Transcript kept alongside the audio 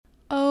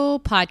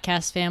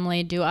podcast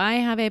family, do I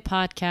have a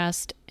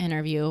podcast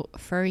interview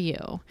for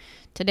you.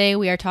 Today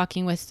we are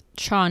talking with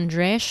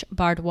Chandresh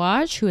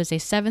Bhardwaj, who is a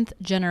 7th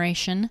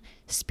generation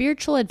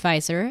spiritual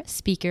advisor,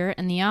 speaker,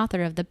 and the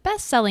author of the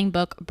best-selling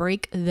book,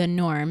 Break the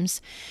Norms,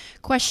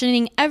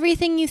 questioning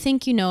everything you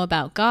think you know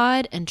about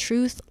God and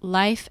truth,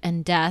 life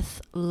and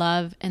death,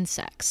 love and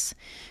sex.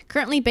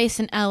 Currently based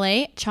in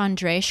LA,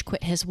 Chandresh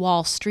quit his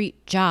Wall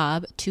Street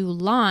job to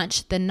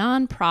launch the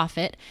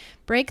nonprofit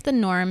Break the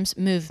Norms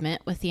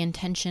movement with the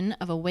intention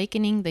of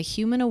awakening the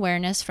human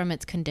awareness from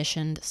its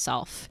conditioned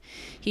self.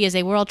 He is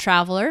a world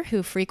traveler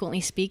who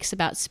frequently speaks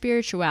about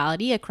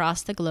spirituality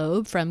across the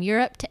globe, from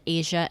Europe to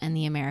Asia and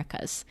the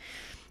Americas.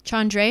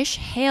 Chandresh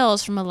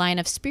hails from a line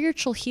of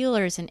spiritual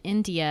healers in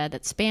India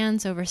that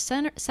spans over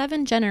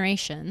 7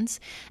 generations,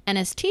 and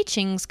his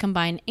teachings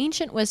combine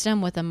ancient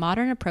wisdom with a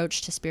modern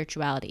approach to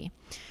spirituality.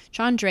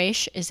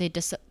 Chandresh is a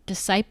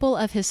disciple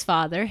of his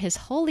father, His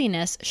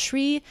Holiness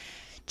Sri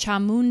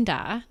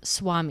Chamunda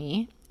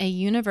Swami, a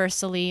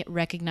universally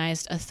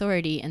recognized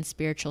authority in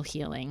spiritual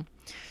healing.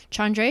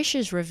 Chandresh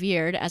is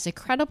revered as a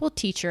credible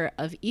teacher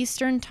of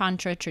Eastern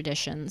Tantra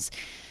traditions.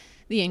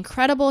 The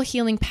incredible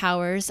healing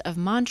powers of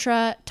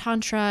mantra,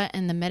 tantra,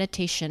 and the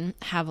meditation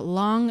have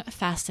long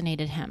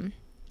fascinated him.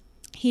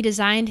 He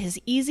designed his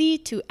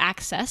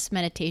easy-to-access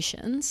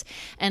meditations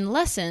and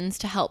lessons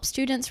to help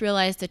students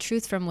realize the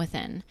truth from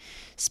within.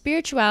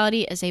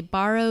 Spirituality is a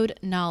borrowed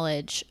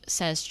knowledge,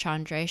 says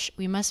Chandresh.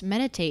 We must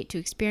meditate to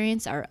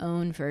experience our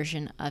own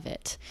version of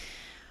it.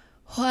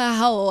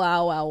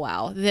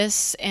 Wow.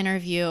 This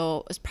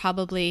interview was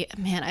probably,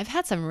 I've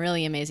had some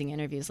really amazing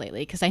interviews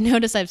lately, because I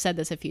notice I've said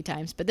this a few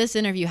times, but this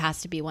interview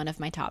has to be one of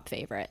my top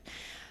favorite.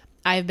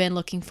 I've been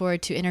looking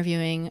forward to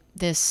interviewing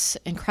this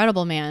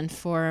incredible man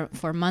for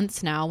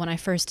months now. When I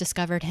first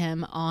discovered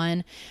him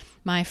on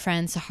my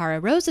friend Sahara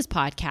Rose's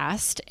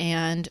podcast,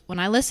 and when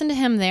I listened to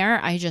him there,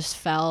 I just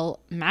fell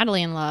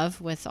madly in love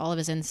with all of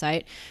his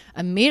insight.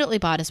 Immediately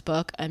bought his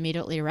book,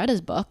 immediately read his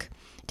book.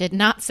 Did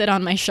not sit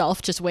on my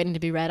shelf just waiting to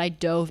be read. I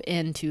dove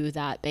into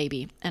that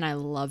baby and I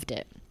loved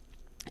it.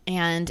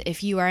 And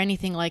if you are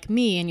anything like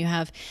me and you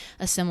have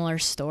a similar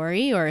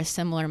story or a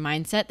similar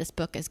mindset, this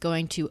book is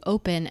going to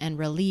open and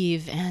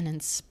relieve and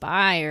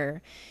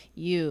inspire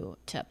you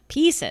to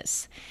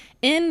pieces.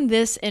 In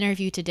this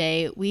interview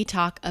today, we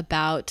talk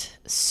about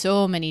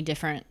so many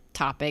different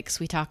topics.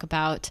 We talk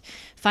about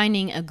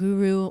finding a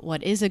guru.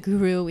 What is a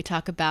guru? We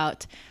talk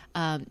about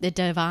the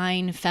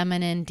divine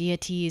feminine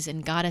deities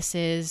and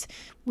goddesses.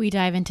 We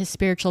dive into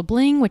spiritual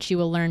bling, which you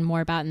will learn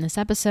more about in this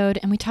episode.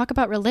 And we talk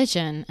about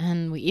religion,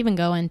 and we even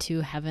go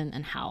into heaven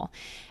and hell.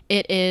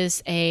 It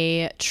is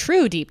a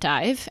true deep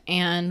dive,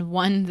 and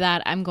one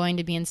that I'm going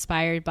to be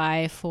inspired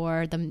by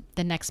for the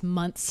next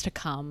months to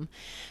come.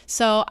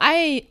 So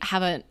I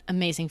have an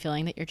amazing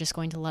feeling that you're just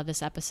going to love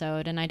this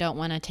episode, and I don't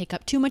want to take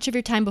up too much of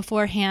your time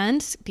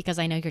beforehand because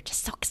I know you're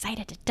just so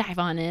excited to dive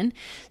on in.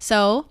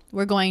 So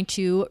we're going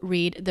to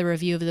read the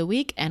review of the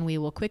week, and we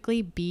will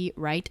quickly be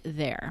right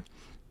there.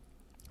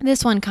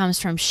 This one comes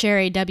from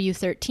Sherry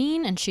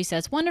W13, and she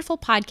says, "Wonderful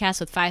podcast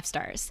with 5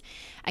 stars.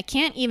 I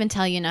can't even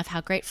tell you enough how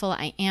grateful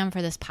I am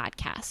for this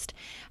podcast.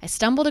 I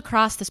stumbled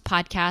across this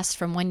podcast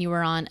from when you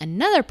were on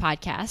another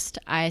podcast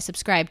I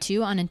subscribed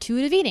to on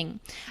intuitive eating.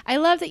 I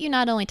love that you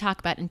not only talk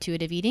about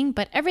intuitive eating,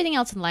 but everything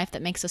else in life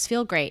that makes us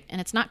feel great, and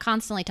it's not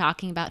constantly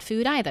talking about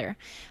food either.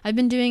 I've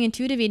been doing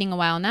intuitive eating a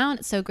while now,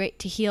 and it's so great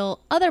to heal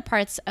other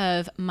parts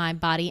of my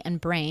body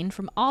and brain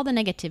from all the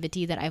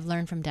negativity that I've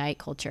learned from diet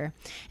culture.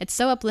 It's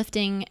so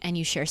uplifting, and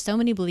you share so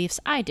many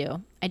beliefs I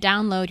do. I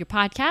download your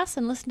podcasts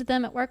and listen to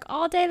them at work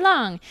all day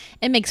long.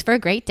 It makes for a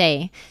great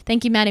day.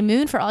 Thank you, Maddie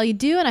Moon, for all you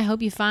do, and I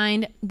hope you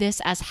find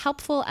this as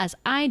helpful as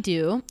I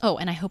do. Oh,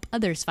 and I hope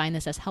others find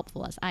this as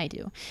helpful as I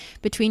do.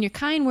 Between your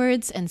kind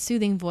words and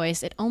soothing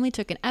voice, it only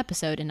took an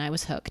episode and I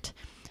was hooked.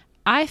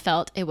 I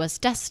felt it was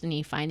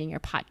destiny finding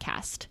your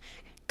podcast.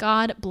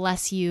 God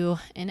bless you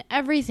in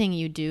everything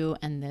you do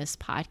in this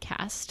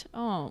podcast."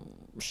 Oh,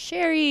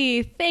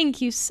 Sherry, thank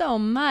you so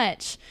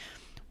much.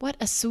 What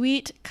a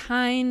sweet,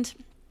 kind,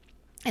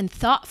 and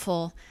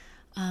thoughtful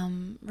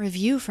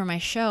review for my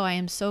show. I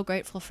am so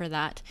grateful for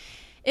that.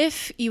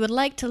 If you would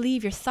like to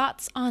leave your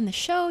thoughts on the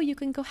show, you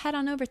can go head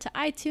on over to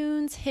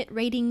iTunes, hit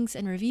ratings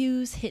and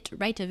reviews, hit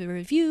write a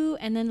review,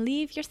 and then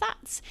leave your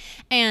thoughts.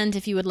 And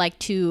if you would like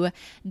to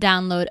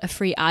download a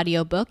free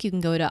audiobook, you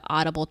can go to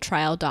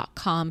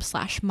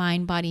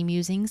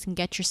audibletrial.com/mindbodymusings and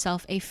get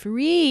yourself a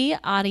free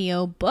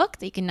audiobook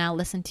that you can now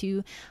listen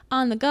to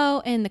on the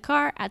go, in the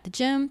car, at the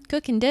gym,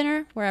 cooking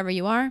dinner, wherever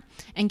you are,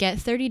 and get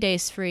 30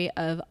 days free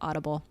of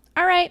Audible.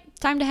 All right,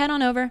 time to head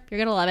on over. You're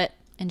going to love it.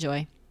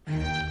 Enjoy.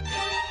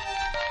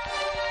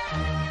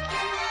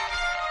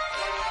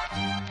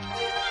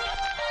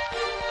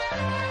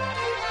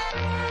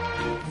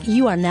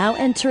 You are now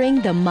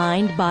entering the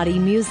Mind Body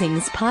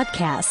Musings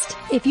podcast.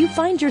 If you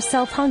find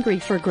yourself hungry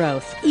for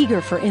growth, eager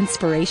for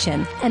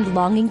inspiration, and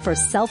longing for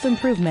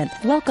self-improvement,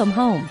 welcome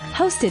home.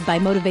 Hosted by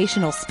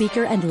motivational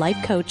speaker and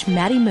life coach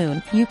Maddie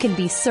Moon, you can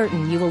be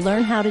certain you will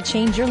learn how to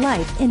change your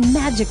life in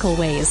magical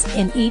ways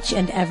in each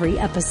and every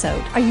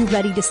episode. Are you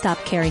ready to stop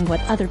caring what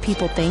other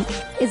people think?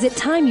 Is it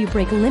time you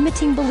break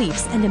limiting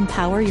beliefs and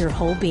empower your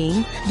whole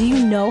being? Do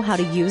you know how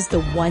to use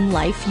the one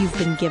life you've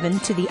been given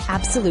to the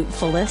absolute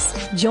fullest?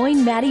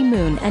 Join Maddie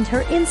Moon and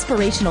her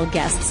inspirational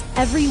guests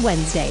every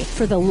Wednesday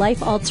for the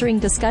life-altering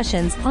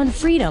discussions on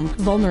freedom,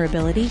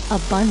 vulnerability,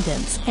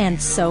 abundance,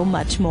 and so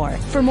much more.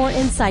 For more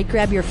insight,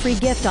 grab your free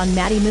gift on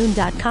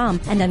MaddieMoon.com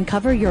and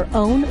uncover your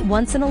own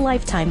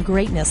once-in-a-lifetime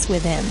greatness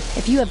within.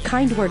 If you have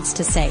kind words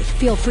to say,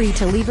 feel free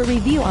to leave a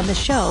review on the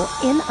show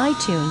in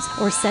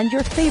iTunes or send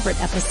your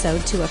favorite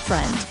episode to a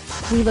friend.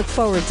 We look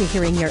forward to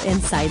hearing your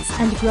insights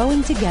and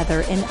growing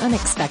together in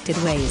unexpected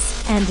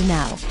ways. And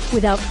now,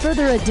 without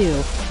further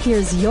ado,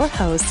 here's your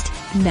host,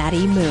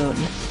 Maddie Moon.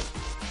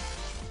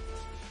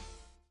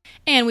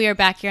 And we are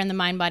back here on the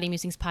Mind Body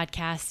Musings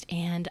podcast,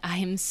 and I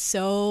am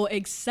so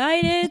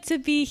excited to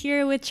be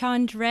here with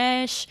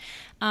Chandresh.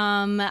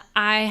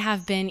 I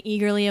have been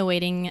eagerly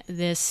awaiting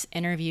this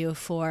interview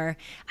for,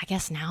 I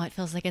guess now it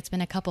feels like it's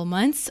been a couple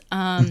months.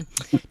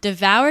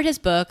 Devoured his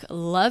book,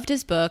 loved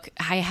his book.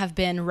 I have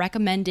been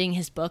recommending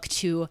his book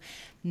to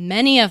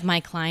many of my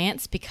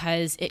clients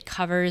because it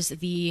covers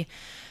the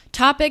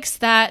topics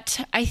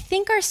that I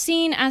think are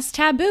seen as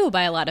taboo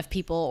by a lot of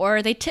people,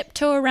 or they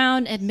tiptoe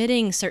around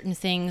admitting certain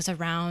things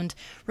around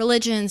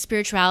religion,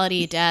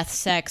 spirituality, death,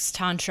 sex,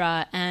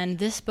 tantra, and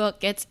this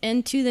book gets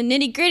into the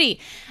nitty-gritty.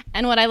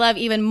 And what I love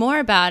even more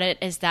about it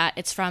is that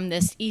it's from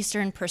this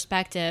Eastern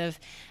perspective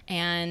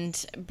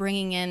and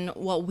bringing in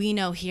what we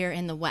know here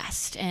in the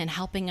West and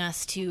helping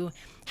us to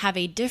have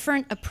a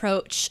different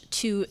approach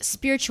to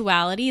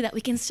spirituality that we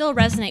can still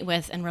resonate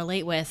with and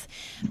relate with,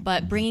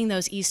 but bringing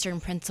those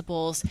Eastern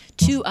principles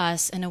to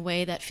us in a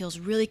way that feels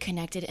really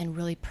connected and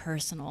really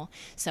personal.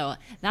 So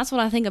that's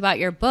what I think about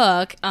your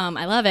book.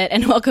 I love it.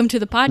 And welcome to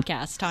the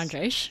podcast,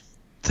 Chandresh.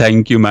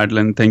 Thank you,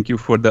 Madeline. Thank you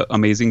for the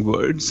amazing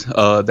words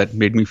that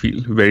made me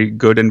feel very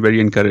good and very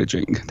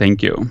encouraging.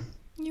 Thank you.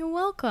 You're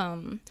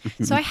welcome.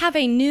 So I have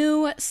a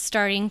new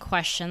starting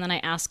question that I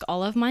ask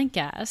all of my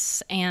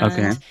guests, and I'm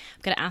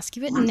going to ask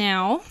you it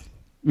now.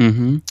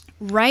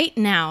 Right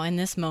now in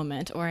this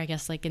moment, or I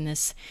guess like in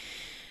this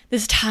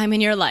time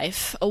in your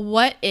life,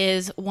 what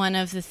is one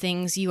of the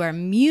things you are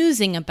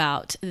musing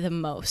about the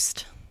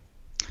most?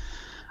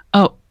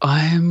 Oh,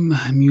 I'm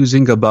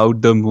musing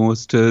about the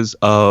most is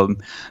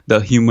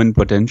the human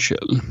potential.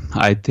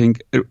 I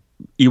think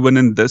even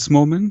in this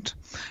moment,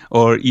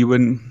 or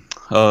even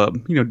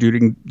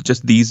during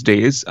just these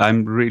days,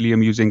 I'm really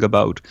amusing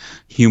about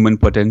human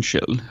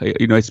potential,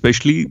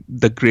 especially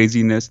the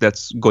craziness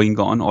that's going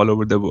on all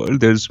over the world.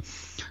 There's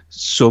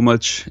so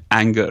much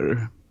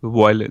anger,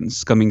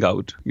 violence coming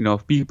out,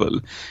 of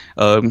people.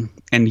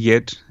 And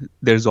yet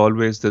there's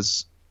always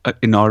this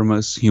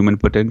enormous human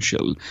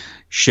potential,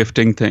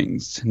 shifting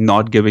things,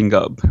 not giving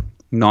up,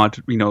 not,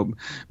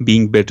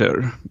 being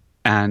bitter,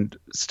 and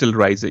still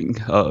rising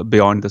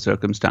beyond the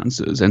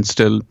circumstances and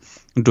still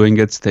doing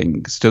its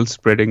thing, still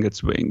spreading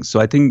its wings. So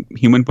I think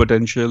human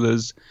potential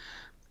is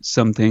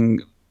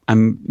something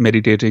I'm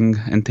meditating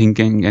and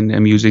thinking and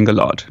I'm using a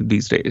lot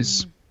these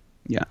days.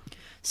 Yeah.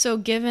 So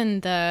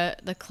given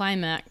the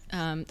climate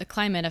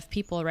of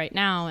people right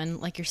now, and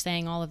like you're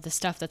saying, all of the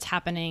stuff that's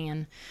happening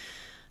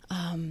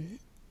and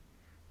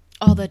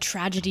all the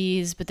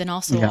tragedies, but then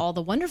also all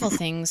the wonderful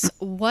things,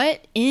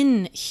 what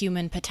in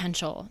human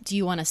potential do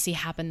you want to see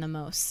happen the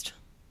most?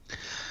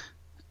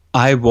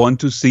 I want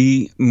to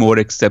see more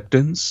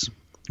acceptance,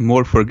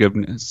 more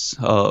forgiveness,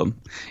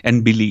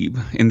 and believe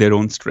in their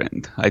own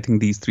strength. I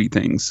think these three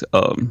things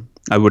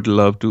I would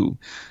love to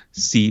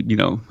see,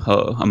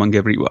 among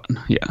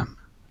everyone. Yeah.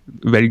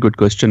 Very good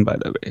question, by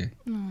the way.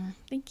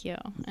 Thank you.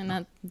 And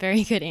a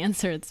very good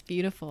answer. It's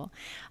beautiful.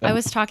 I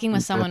was talking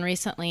with someone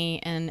recently,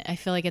 and I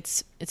feel like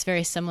it's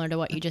very similar to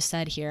what you just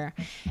said here.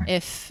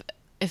 If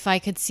I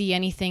could see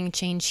anything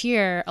change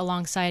here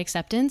alongside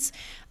acceptance,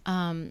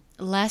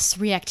 less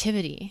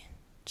reactivity.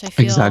 Which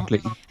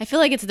I feel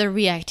like it's the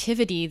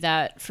reactivity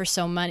that for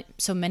so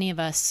many of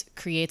us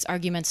creates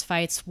arguments,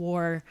 fights,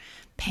 war,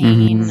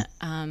 pain,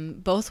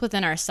 both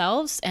within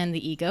ourselves and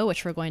the ego,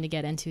 which we're going to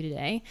get into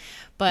today,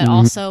 but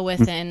also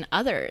within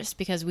others,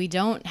 because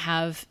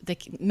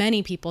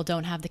many people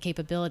don't have the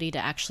capability to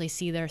actually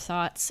see their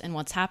thoughts and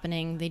what's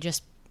happening. They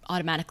just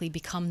automatically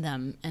become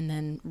them and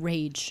then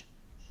rage.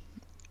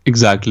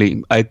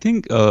 Exactly. I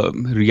think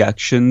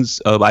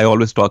reactions, I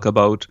always talk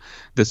about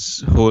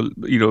this whole,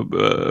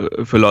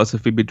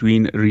 philosophy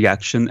between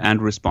reaction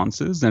and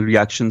responses. And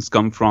reactions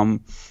come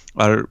from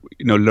our,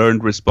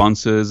 learned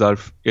responses, our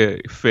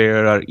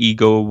fear, our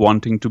ego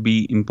wanting to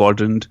be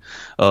important.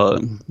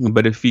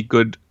 But if we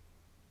could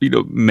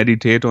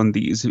meditate on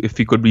these, if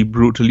we could be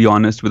brutally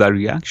honest with our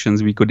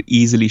reactions, we could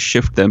easily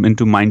shift them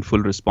into mindful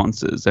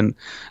responses, and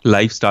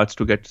life starts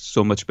to get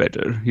so much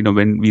better,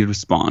 when we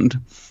respond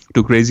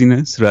to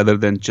craziness rather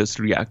than just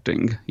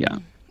reacting. Yeah.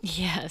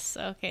 Yes.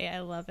 Okay. I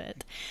love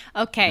it.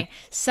 Okay.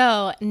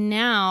 So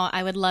now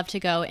I would love to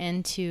go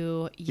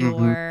into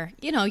your,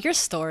 your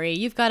story.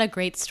 You've got a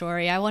great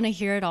story. I want to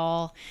hear it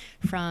all,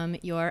 from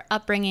your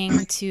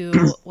upbringing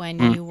to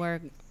when you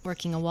were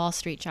working a Wall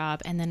Street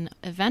job, and then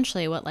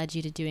eventually what led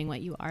you to doing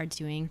what you are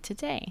doing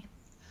today.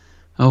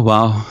 Oh,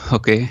 wow.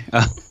 Okay.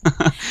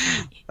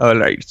 All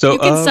right. So you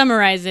can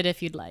summarize it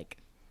if you'd like.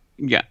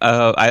 Yeah,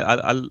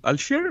 I'll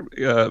share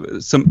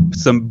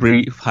some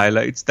brief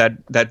highlights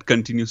that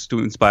continues to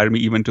inspire me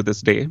even to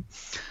this day.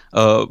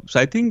 So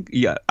I think,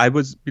 I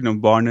was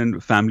born in a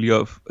family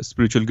of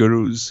spiritual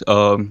gurus.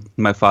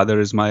 My father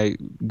is my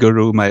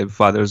guru. My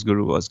father's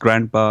guru was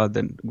grandpa.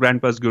 Then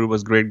grandpa's guru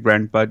was great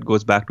grandpa. It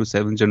goes back to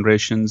 7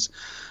 generations.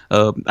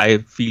 I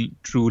feel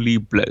truly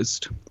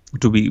blessed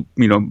to be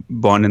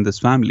born in this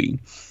family.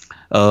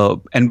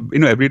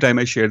 And every time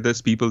I share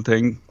this, people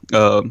think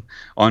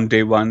on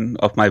day one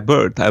of my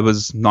birth, I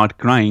was not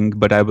crying,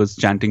 but I was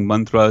chanting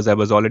mantras. I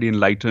was already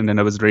enlightened and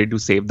I was ready to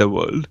save the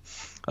world.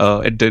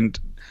 It didn't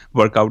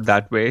work out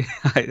that way.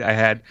 I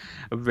had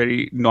a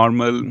very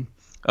normal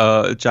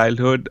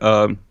childhood.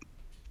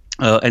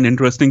 An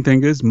interesting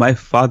thing is my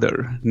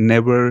father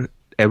never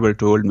ever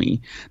told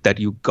me that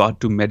you got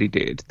to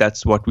meditate.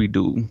 That's what we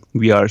do.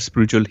 We are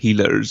spiritual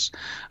healers.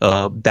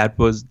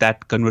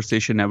 That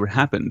conversation never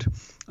happened.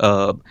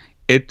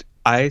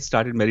 I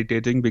started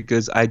meditating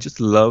because I just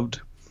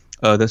loved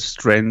the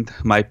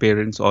strength my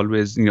parents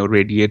always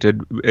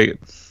radiated,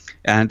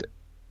 and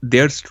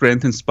their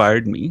strength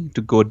inspired me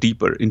to go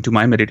deeper into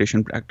my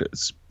meditation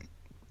practice.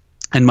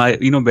 And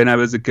when I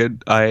was a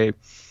kid, I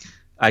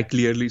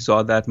clearly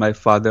saw that my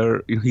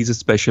father, he's a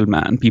special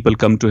man. People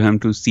come to him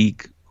to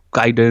seek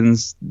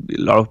guidance.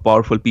 A lot of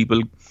powerful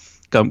people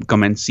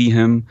come and see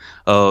him.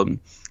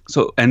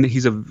 And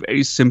he's a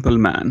very simple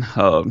man.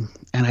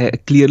 And I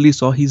clearly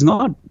saw he's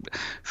not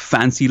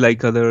fancy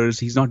like others.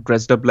 He's not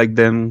dressed up like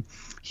them.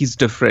 He's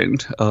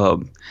different.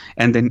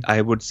 And then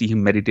I would see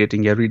him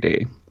meditating every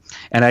day.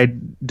 And I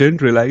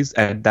didn't realize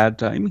at that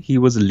time he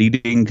was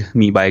leading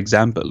me by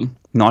example,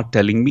 not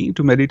telling me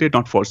to meditate,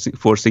 not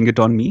forcing it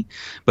on me,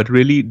 but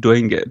really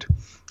doing it.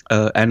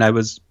 And I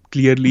was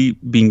clearly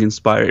being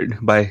inspired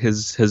by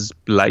his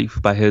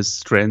life, by his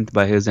strength,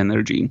 by his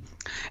energy.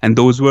 And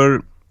those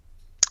were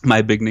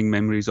my beginning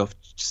memories of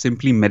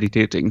simply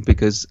meditating,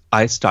 because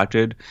I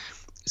started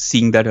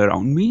seeing that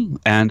around me,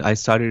 and I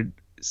started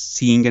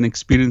seeing and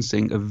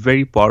experiencing a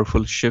very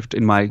powerful shift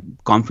in my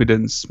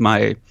confidence,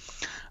 my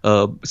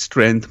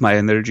strength, my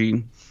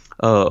energy.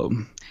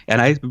 And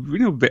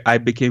I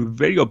became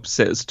very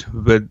obsessed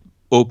with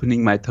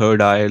opening my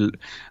third eye,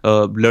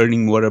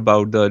 learning more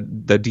about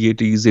the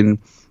deities in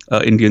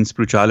Indian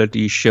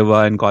spirituality, Shiva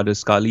and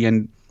Goddess Kali.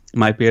 And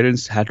my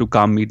parents had to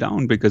calm me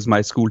down, because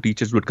my school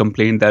teachers would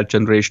complain that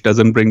Chandresh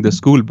doesn't bring the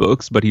school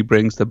books, but he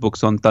brings the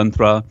books on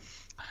Tantra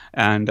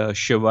and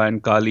Shiva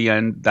and Kali,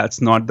 and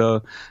that's not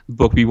the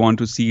book we want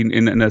to see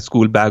in a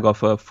school bag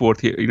of a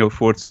fourth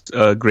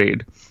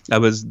grade. I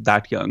was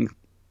that young,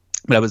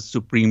 but I was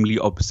supremely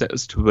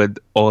obsessed with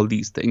all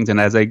these things. And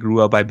as I grew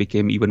up, I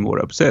became even more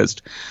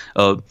obsessed.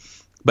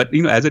 But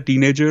as a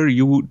teenager,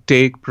 you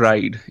take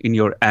pride in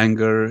your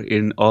anger,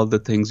 in all the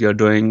things you're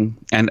doing.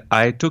 And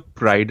I took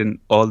pride in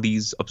all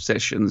these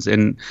obsessions,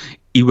 and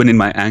even in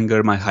my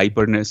anger, my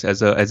hyperness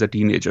as a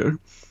teenager.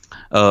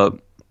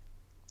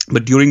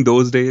 But during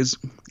those days,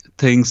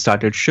 things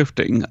started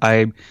shifting.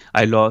 I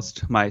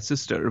lost my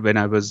sister when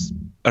I was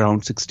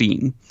around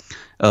 16.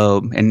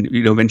 And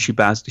when she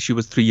passed, she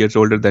was 3 years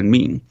older than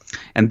me.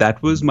 And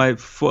that was my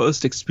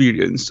first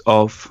experience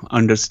of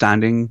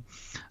understanding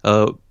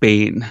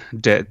pain,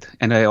 death.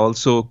 And I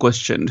also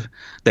questioned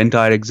the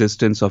entire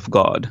existence of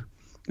God,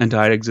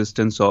 entire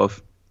existence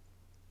of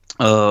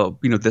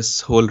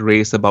this whole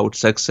race about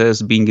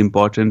success being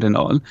important and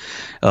all.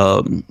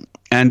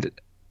 And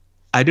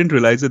I didn't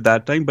realize at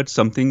that time, but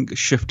something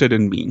shifted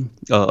in me.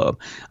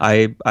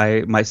 My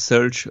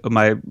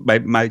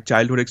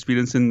childhood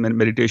experience in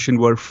meditation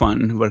were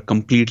fun, were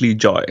completely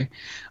joy.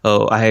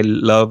 I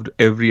loved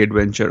every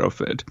adventure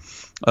of it.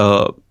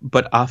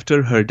 But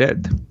after her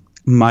death,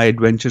 my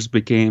adventures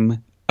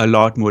became a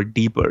lot more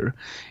deeper,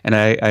 and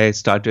I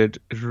started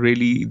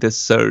really this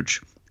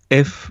search: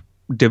 if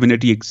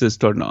divinity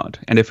exists or not,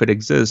 and if it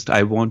exists,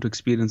 I want to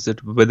experience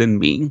it within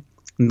me,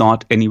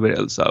 not anywhere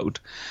else out.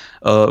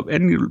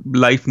 And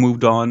life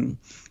moved on.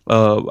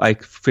 I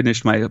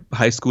finished my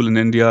high school in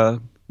India,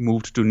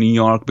 moved to New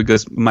York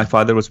because my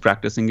father was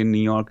practicing in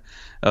New York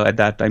at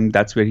that time.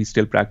 That's where he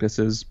still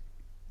practices.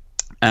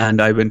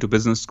 And I went to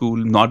business school,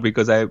 not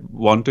because I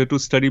wanted to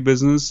study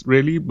business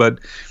really, but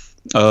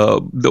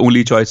the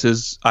only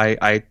choices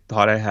I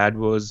thought I had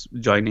was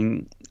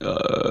joining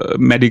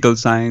medical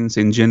science,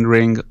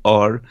 engineering,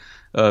 or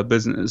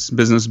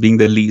business being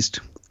the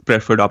least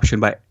preferred option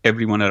by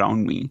everyone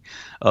around me.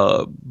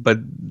 But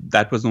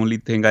that was the only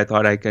thing I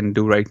thought I can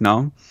do right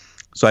now.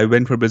 So I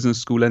went for business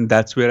school, and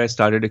that's where I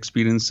started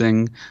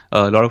experiencing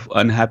a lot of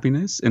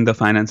unhappiness in the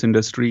finance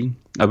industry.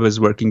 I was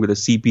working with a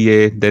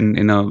CPA, then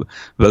in a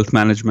wealth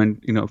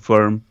management,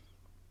 firm,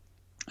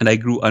 and I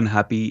grew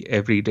unhappy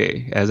every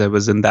day as I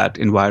was in that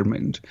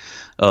environment.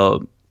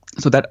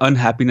 So that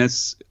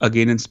unhappiness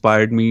again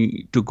inspired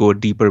me to go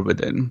deeper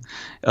within.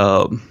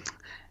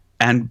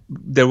 And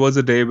there was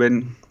a day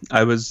when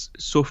I was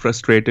so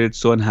frustrated,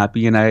 so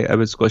unhappy, and I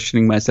was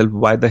questioning myself,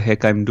 why the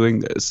heck I'm doing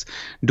this?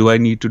 Do I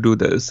need to do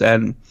this?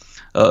 And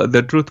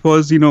the truth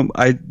was,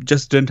 I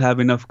just didn't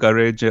have enough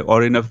courage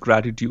or enough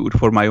gratitude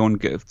for my own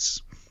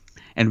gifts.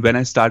 And when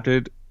I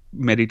started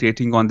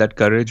meditating on that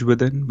courage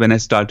within, when I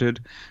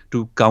started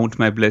to count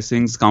my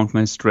blessings, count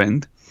my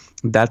strength,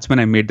 that's when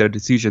I made the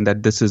decision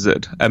that this is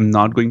it. I'm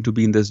not going to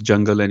be in this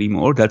jungle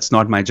anymore. That's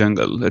not my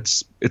jungle.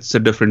 It's a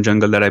different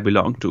jungle that I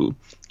belong to.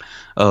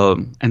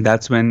 And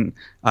that's when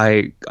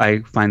I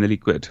finally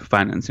quit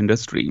finance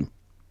industry.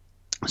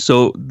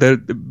 So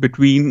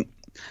between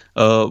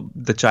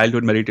the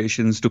childhood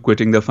meditations to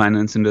quitting the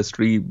finance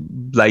industry,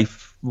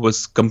 life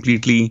was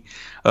completely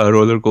a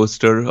roller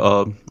coaster.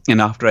 And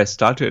after I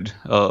started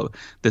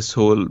this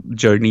whole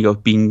journey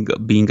of being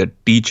a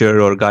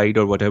teacher or guide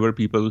or whatever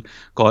people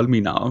call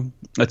me now,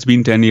 it's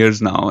been 10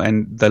 years now,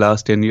 and the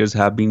last 10 years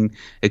have been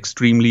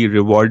extremely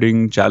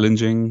rewarding,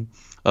 challenging,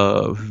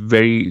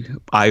 very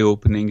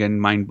eye-opening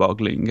and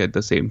mind-boggling at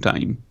the same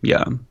time.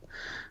 Yeah.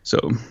 So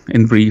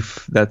in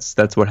brief,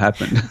 that's what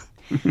happened.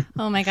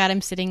 Oh my God,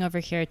 I'm sitting over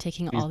here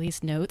taking all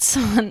these notes.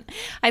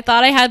 I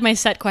thought I had my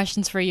set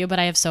questions for you, but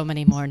I have so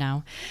many more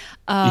now.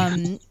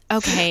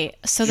 Okay,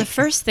 so the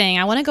first thing,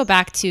 I want to go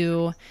back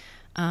to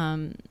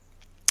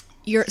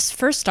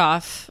first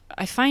off,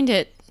 I find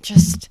it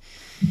just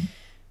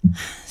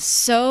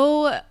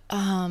so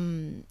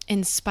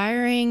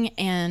inspiring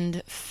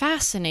and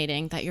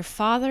fascinating that your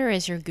father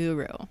is your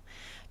guru.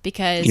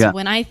 Because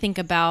when I think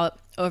about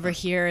over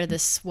here,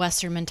 this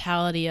Western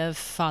mentality of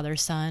father,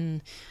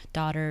 son,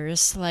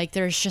 daughters, like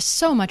there's just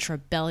so much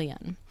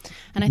rebellion.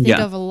 And I think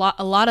of a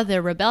lot of the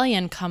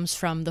rebellion comes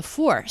from the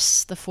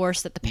force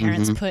that the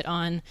parents put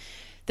on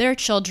their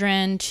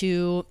children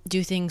to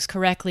do things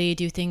correctly,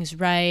 do things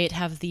right,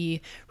 have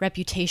the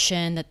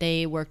reputation that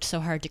they worked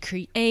so hard to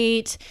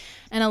create.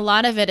 And a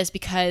lot of it is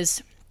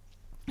because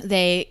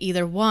they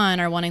either one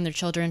are wanting their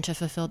children to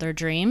fulfill their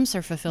dreams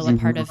or fulfill a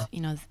part of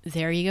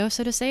their ego,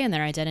 so to say, and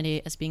their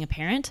identity as being a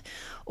parent,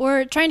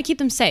 or trying to keep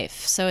them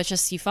safe. So it's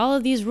just you follow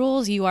these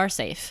rules, you are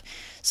safe.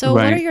 So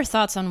what are your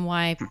thoughts on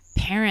why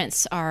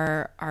parents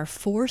are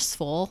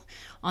forceful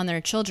on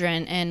their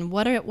children, and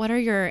what are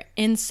your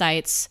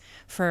insights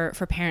for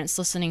parents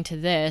listening to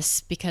this?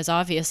 Because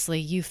obviously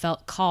you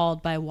felt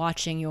called by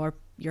watching your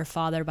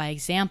father by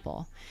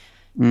example.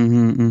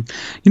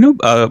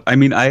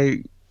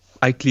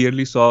 I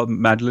clearly saw,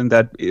 Madeline,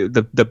 that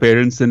the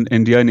parents in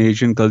India and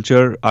Asian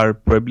culture are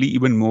probably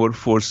even more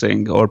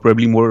forcing or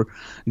probably more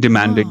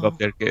demanding of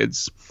their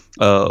kids.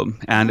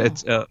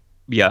 It's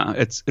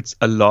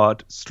a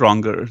lot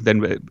stronger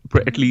than,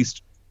 at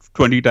least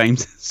 20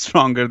 times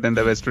stronger than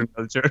the Western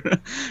culture.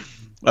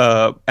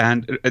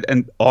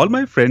 And all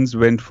my friends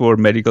went for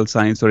medical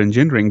science or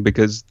engineering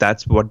because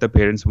that's what the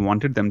parents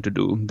wanted them to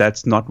do.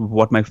 That's not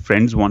what my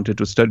friends wanted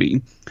to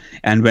study.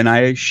 And when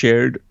I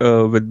shared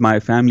with my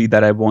family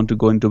that I want to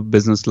go into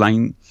business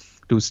line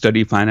to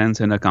study finance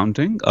and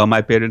accounting,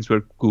 my parents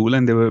were cool,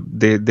 and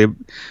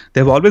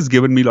they've always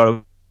given me a lot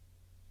of.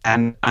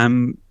 And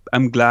I'm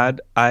glad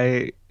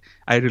I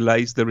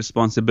realized the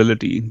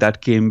responsibility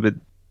that came with.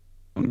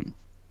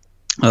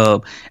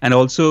 And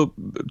also,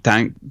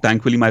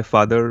 thankfully, my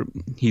father,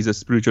 he's a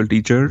spiritual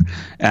teacher,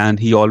 and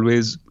he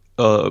always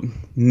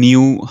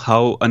knew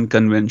how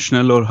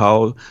unconventional or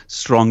how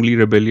strongly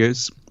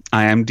rebellious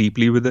I am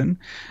deeply within.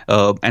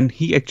 And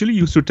he actually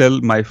used to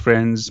tell my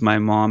friends, my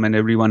mom, and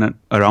everyone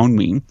around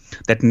me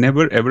that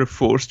never ever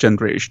force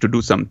Chandresh to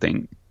do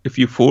something. If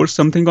you force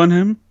something on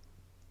him,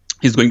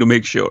 he's going to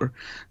make sure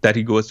that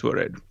he goes for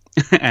it.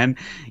 And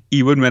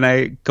even when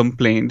I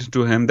complained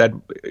to him that,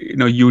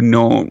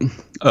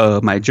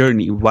 my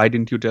journey, why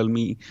didn't you tell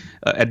me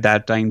at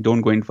that time, don't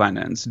go in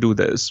finance, do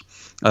this?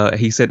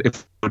 He said,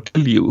 if I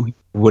tell you, you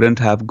wouldn't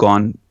have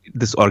gone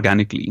this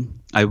organically.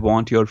 I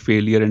want your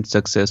failure and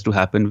success to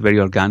happen very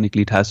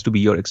organically. It has to be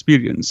your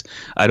experience.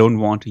 I don't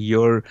want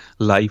your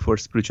life or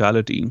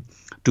spirituality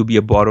to be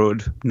a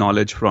borrowed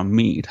knowledge from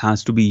me. It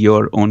has to be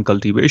your own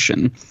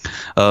cultivation.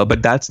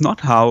 But that's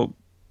not how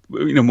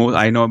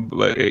I know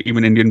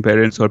even Indian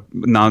parents, or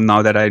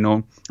now that I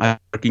know I'm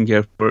working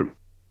here for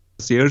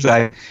years,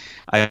 I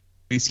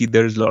see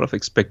there's a lot of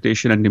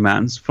expectation and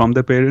demands from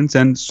the parents,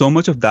 and so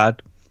much of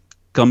that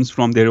comes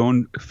from their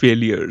own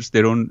failures,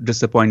 their own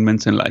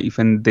disappointments in life,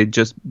 and they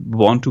just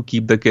want to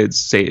keep the kids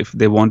safe.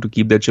 They want to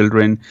keep their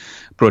children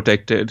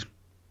protected,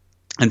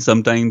 and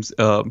sometimes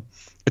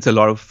it's a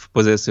lot of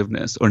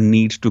possessiveness or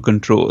need to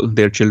control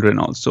their children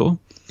also.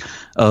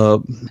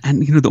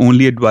 And the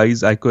only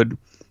advice I could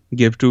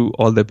give to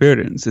all the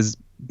parents is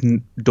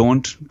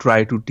don't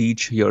try to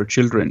teach your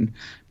children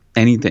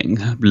anything.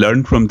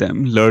 Learn from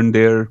them, learn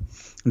their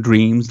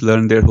dreams,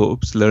 learn their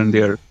hopes, learn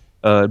their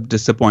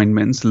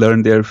disappointments,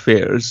 learn their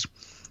fears,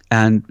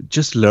 and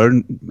just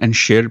learn and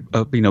share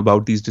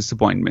about these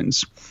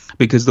disappointments,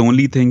 because the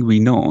only thing we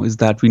know is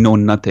that we know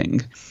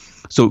nothing.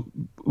 So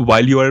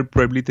while you are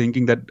probably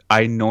thinking that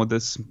I know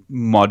this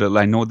model,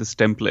 I know this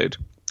template,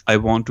 I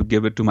want to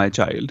give it to my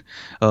child,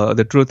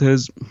 the truth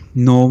is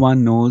no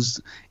one knows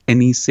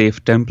any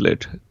safe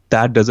template.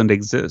 That doesn't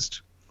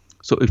exist.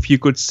 So if you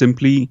could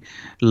simply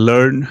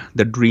learn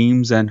the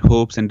dreams and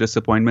hopes and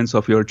disappointments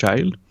of your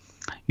child,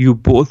 you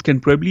both can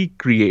probably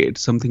create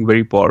something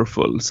very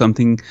powerful,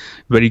 something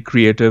very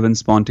creative and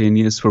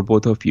spontaneous for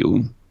both of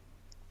you.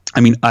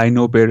 I mean, I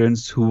know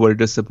parents who were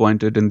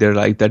disappointed in their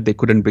life that they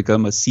couldn't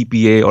become a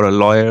CPA or a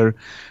lawyer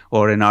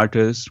or an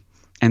artist,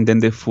 and then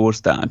they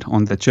force that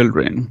on the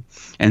children,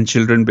 and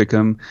children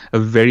become a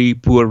very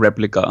poor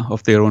replica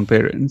of their own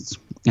parents,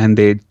 and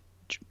they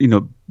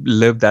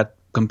live that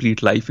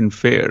complete life in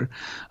fear,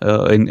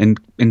 in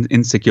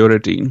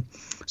insecurity.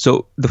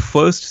 So the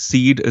first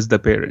seed is the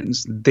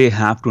parents. They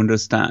have to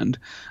understand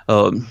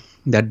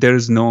that there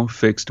is no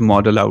fixed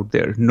model out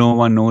there. No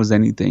one knows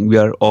anything. We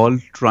are all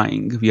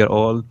trying. We are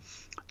all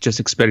just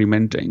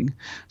experimenting.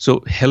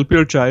 So help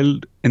your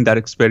child in that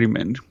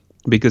experiment,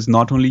 because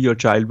not only your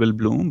child will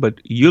bloom, but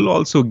you'll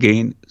also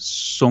gain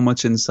so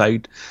much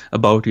insight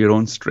about your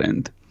own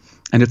strength.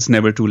 And it's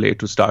never too late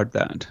to start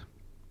that.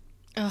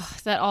 Oh,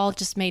 that all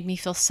just made me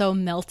feel so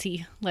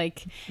melty,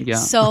 like Yeah.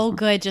 so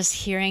good just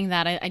hearing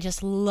that. I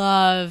just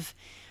love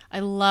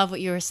what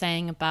you were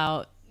saying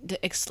about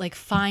like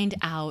find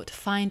out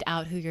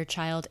who your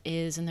child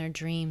is and their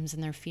dreams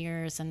and their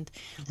fears, and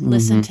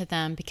listen to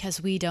them, because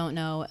we don't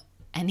know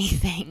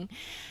anything.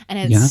 And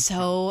it's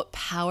so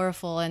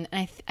powerful. And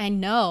I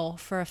know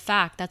for a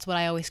fact that's what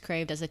I always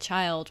craved as a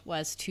child,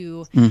 was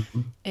to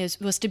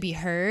be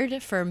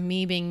heard, for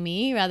me being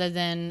me, rather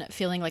than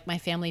feeling like my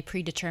family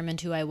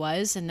predetermined who I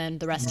was, and then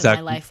the rest of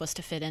my life was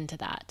to fit into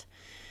that.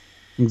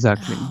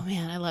 Exactly. Oh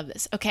man, I love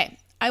this. Okay,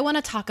 I want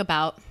to talk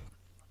about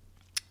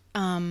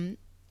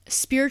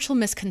spiritual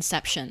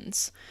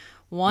misconceptions.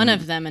 One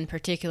of them in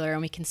particular,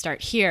 and we can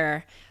start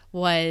here,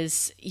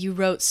 was you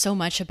wrote so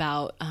much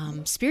about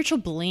spiritual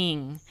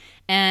bling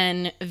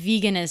and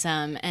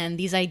veganism and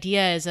these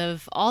ideas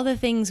of all the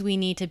things we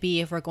need to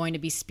be if we're going to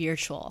be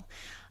spiritual.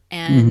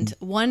 And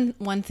one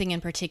thing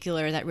in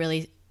particular that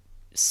really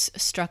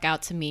struck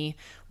out to me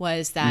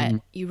was that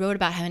you wrote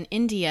about how in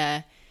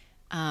India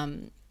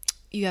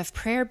you have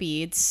prayer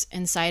beads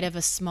inside of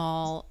a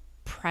small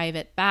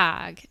private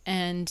bag,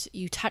 and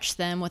you touch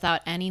them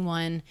without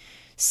anyone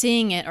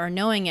seeing it or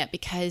knowing it,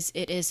 because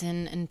it is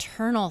an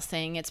internal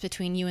thing. It's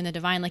between you and the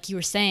divine. Like you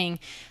were saying,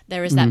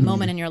 there was that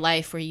moment in your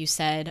life where you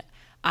said,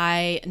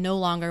 I no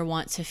longer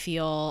want to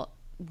feel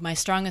my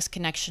strongest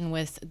connection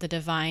with the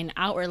divine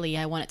outwardly.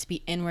 I want it to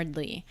be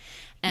inwardly.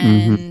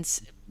 And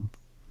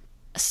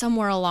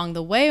somewhere along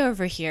the way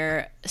over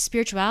here,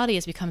 spirituality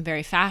has become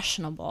very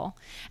fashionable.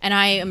 And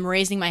I am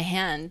raising my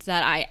hand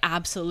that I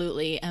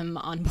absolutely am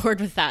on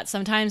board with that.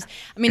 Sometimes,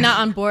 I mean,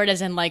 not on board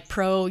as in like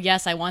pro,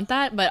 yes, I want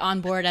that, but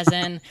on board as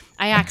in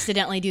I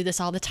accidentally do this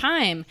all the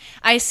time.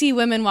 I see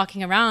women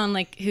walking around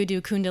like who do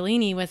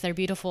Kundalini with their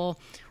beautiful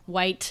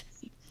white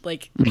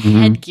like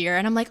headgear,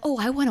 and I'm like, oh,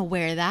 I want to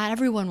wear that.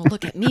 Everyone will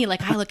look at me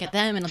like I look at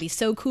them, and it'll be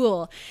so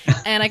cool.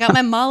 And I got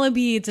my mala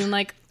beads and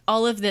like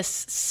all of this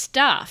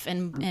stuff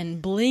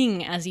and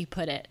bling, as you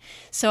put it.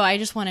 So I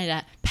just wanted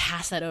to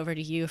pass that over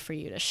to you for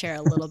you to share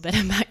a little bit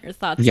about your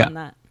thoughts on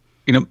that.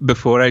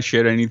 Before I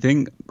share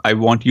anything, I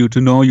want you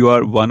to know you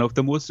are one of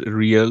the most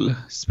real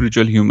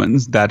spiritual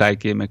humans that I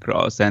came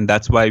across. And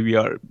that's why we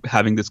are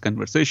having this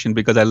conversation,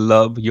 because I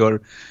love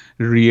your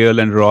real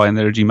and raw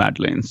energy,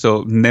 Madeline.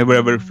 So never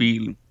ever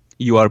feel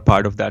you are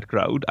part of that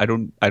crowd. I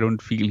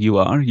don't feel you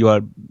are. You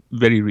are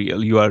very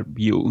real. You are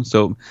you.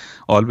 So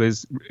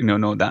always,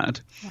 know that.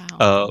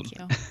 Wow,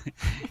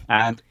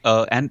 thank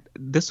you. And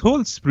this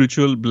whole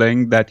spiritual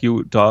bling that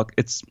you talk,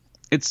 it's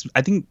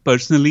I think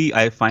personally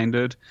I find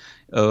it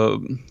a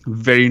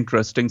very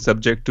interesting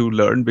subject to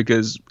learn,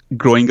 because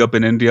growing up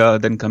in India,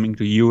 then coming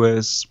to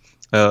US,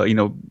 I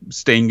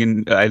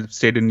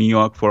stayed in New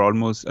York for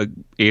almost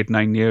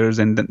 8-9 years,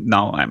 and then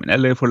now I'm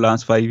in LA for the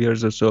last 5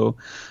 years or so,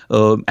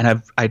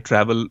 and I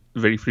travel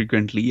very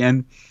frequently,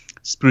 and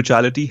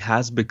spirituality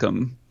has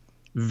become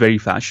very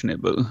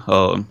fashionable.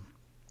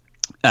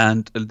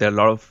 And there are a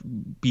lot of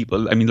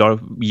people, a lot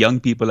of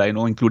young people I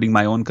know, including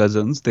my own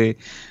cousins, they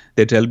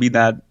tell me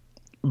that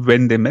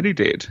when they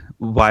meditate,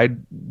 why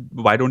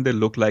don't they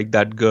look like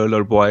that girl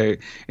or boy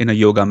in a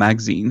yoga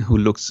magazine who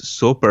looks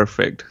so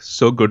perfect,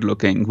 so good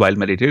looking while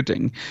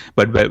meditating?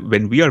 But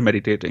when we are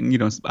meditating,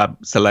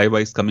 saliva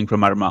is coming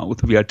from our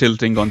mouth. We are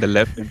tilting on the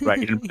left and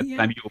right. And by the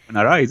time we open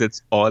our eyes,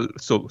 it's all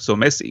so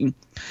messy.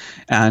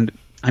 And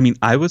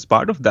I was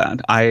part of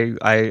that. I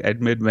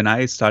admit, when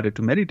I started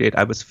to meditate,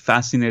 I was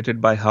fascinated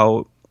by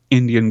how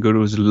Indian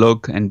gurus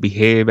look and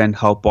behave and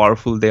how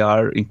powerful they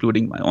are,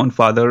 including my own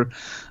father.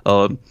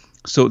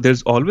 So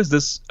there's always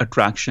this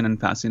attraction and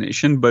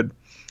fascination, but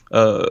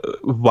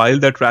while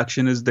the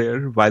attraction is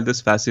there, while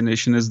this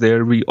fascination is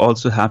there, we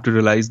also have to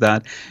realize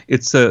that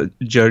it's a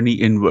journey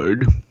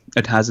inward.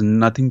 It has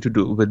nothing to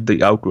do with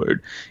the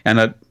outward.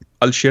 And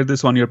I'll share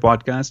this on your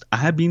podcast. I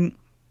have been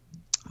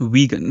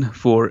vegan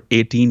for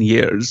 18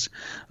 years,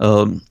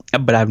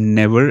 but I've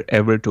never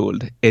ever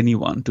told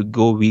anyone to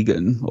go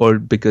vegan, or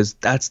because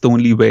that's the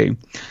only way.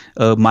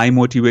 My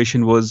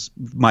motivation was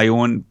my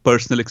own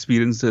personal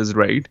experiences,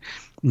 right?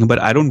 But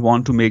I don't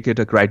want to make it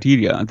a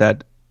criteria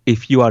that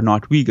if you are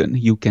not vegan,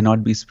 you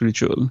cannot be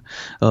spiritual.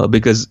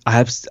 Because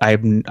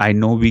I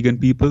know vegan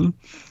people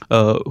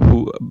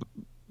who,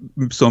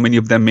 so many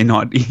of them may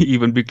not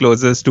even be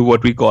closest to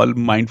what we call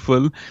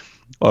mindful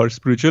or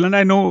spiritual. And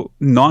I know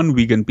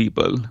non-vegan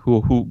people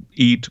who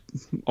eat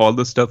all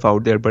the stuff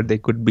out there, but they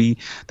could be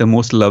the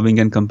most loving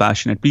and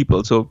compassionate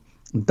people. So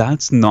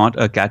that's not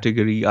a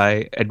category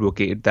I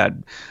advocate, that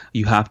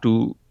you have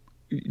to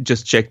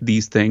just check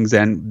these things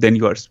and then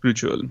you are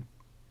spiritual.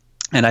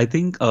 And I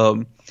think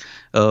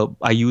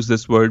I use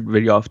this word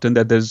very often,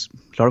 that there's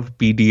a lot of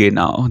PDA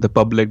now, the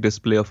public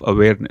display of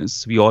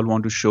awareness. We all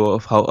want to show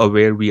off how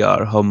aware we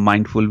are, how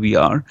mindful we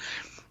are.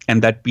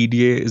 And that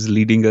PDA is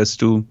leading us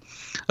to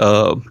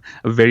a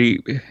very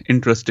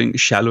interesting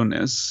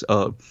shallowness.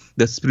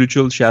 The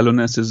spiritual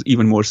shallowness is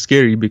even more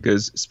scary,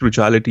 because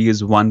spirituality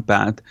is one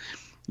path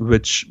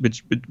which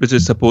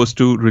is supposed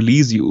to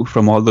release you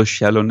from all the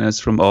shallowness,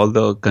 from all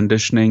the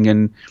conditioning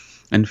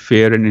and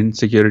fear and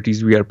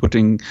insecurities we are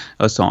putting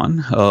us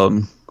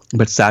on.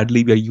 But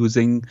sadly, we are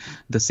using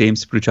the same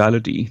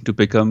spirituality to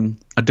become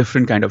a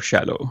different kind of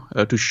shallow,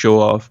 to show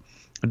off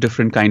a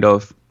different kind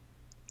of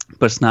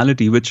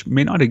personality, which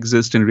may not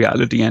exist in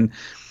reality. And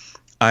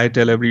I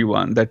tell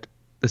everyone that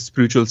the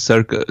spiritual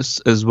circus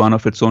is one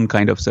of its own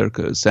kind of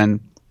circus. And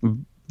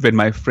when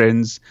my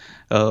friends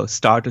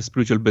start a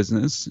spiritual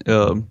business,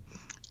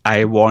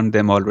 I warn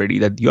them already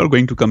that you're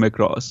going to come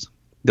across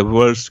the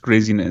worst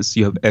craziness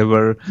you have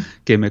ever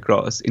came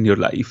across in your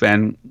life.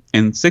 And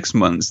in 6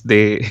 months,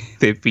 they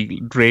feel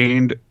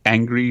drained,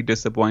 angry,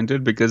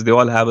 disappointed, because they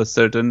all have a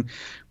certain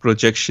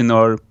projection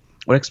or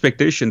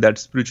expectation that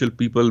spiritual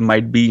people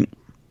might be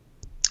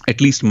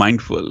at least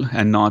mindful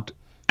and not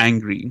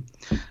angry.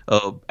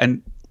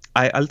 And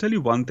I'll tell you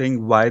one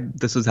thing why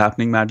this is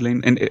happening,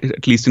 Madeline, and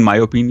at least in my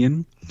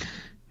opinion.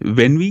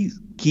 When we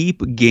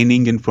keep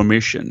gaining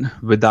information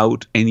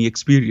without any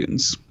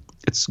experience,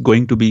 it's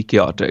going to be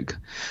chaotic.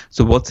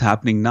 So what's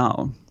happening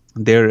now?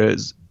 There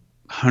is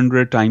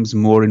 100 times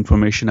more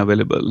information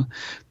available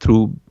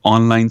through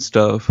online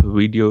stuff,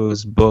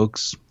 videos,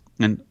 books,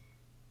 and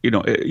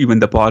even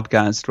the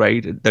podcast,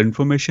 right? The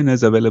information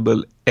is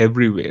available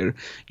everywhere.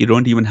 You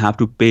don't even have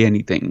to pay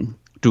anything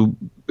to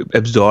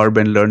absorb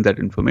and learn that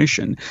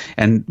information.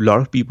 And a lot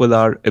of people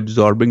are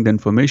absorbing the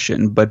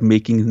information but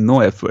making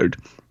no effort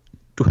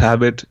to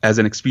have it as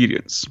an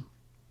experience.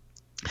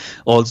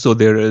 Also,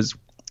 there is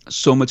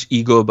so much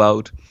ego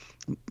about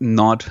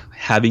not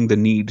having the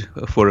need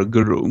for a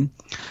guru.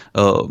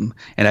 And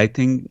I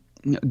think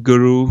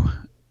guru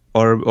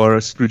or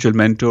a spiritual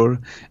mentor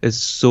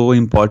is so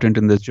important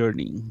in this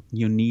journey.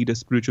 You need a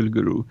spiritual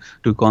guru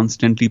to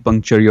constantly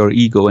puncture your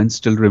ego and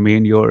still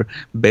remain your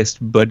best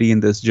buddy in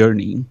this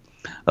journey.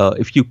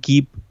 If you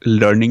keep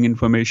learning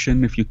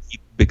information, if you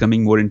keep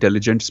becoming more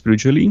intelligent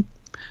spiritually,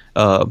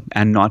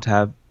 and not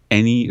have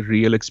any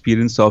real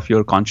experience of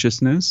your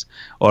consciousness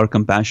or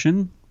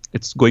compassion,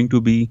 it's going to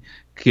be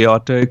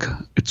chaotic.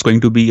 It's going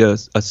to be a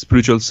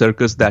spiritual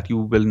circus that you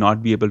will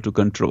not be able to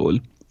control.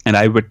 And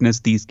I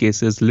witness these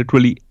cases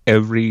literally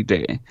every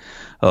day.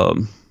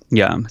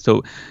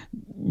 So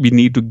we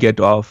need to get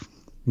off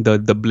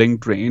the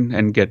blink train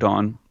and get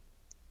on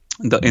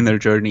the inner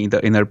journey,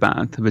 the inner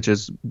path, which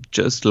is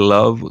just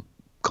love,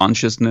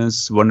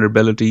 consciousness,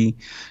 vulnerability,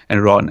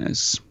 and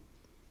rawness.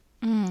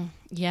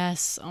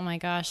 Yes. Oh my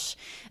gosh.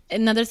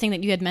 Another thing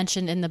that you had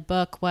mentioned in the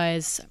book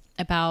was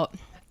about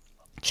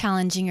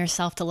challenging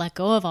yourself to let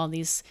go of all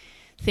these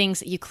things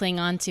that you cling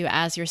on to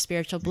as your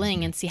spiritual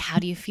bling and see how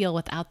do you feel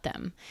without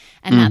them.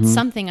 And that's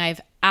something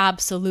I've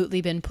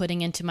absolutely been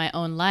putting into my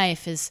own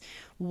life, is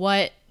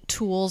what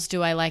tools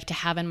do I like to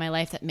have in my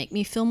life that make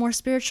me feel more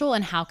spiritual,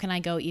 and how can I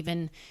go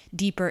even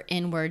deeper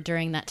inward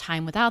during that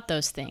time without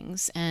those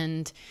things.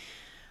 And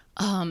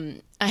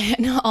I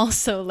know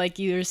also, like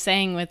you were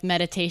saying with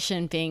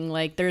meditation being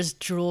like, there's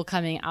drool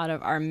coming out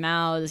of our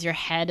mouths. Your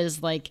head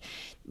is like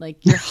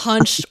you're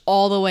hunched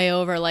all the way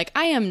over. Like,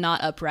 I am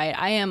not upright.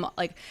 I am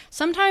like,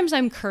 sometimes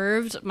I'm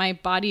curved. My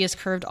body is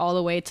curved all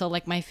the way till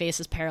like my face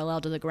is parallel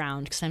to the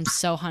ground because I'm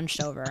so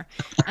hunched over,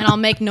 and I'll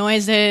make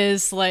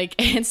noises. Like,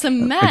 it's a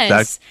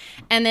mess.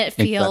 And it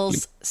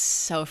feels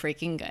so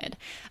freaking good.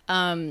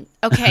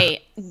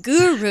 Okay.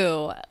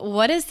 Guru.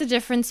 What is the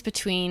difference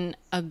between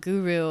a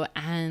guru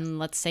and,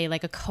 let's say,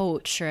 like a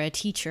coach or a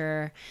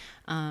teacher?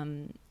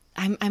 I'm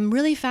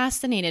really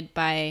fascinated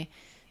by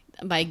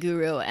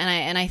guru,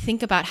 and I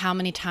think about how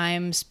many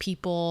times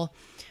people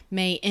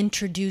may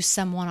introduce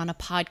someone on a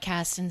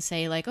podcast and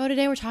say like, oh,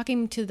 today we're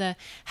talking to the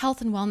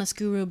health and wellness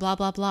guru, blah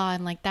blah blah,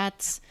 and like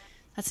that's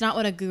That's not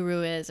what a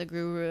guru is. A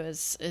guru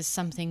is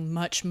something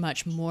much,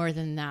 much more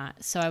than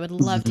that. So I would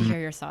love to hear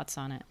your thoughts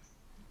on it.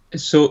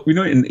 So,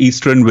 in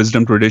Eastern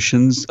wisdom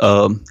traditions,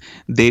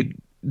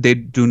 they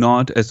do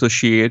not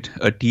associate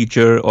a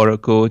teacher or a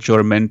coach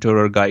or a mentor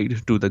or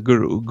guide to the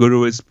guru.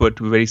 Guru is put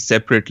very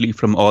separately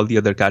from all the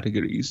other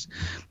categories.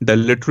 The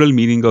literal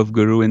meaning of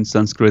guru in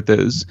Sanskrit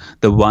is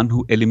the one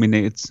who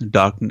eliminates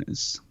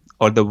darkness,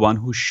 or the one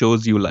who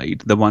shows you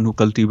light, the one who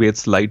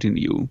cultivates light in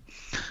you.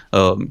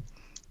 Um,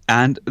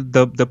 and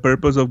the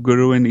purpose of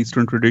guru in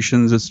Eastern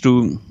traditions is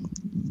to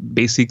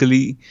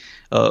basically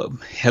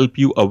help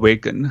you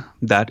awaken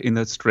that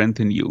inner strength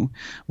in you.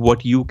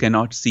 What you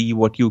cannot see,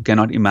 what you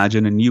cannot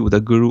imagine in you,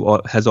 the guru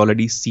has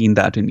already seen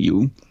that in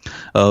you.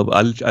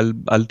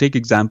 I'll take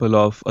example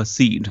of a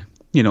seed.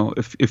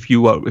 If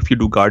you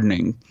do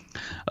gardening,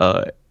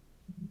 and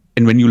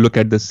when you look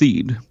at the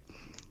seed,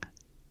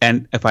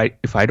 and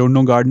if I don't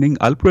know gardening,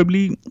 I'll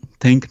probably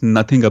think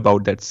nothing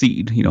about that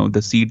seed.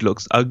 The seed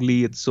looks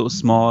ugly, it's so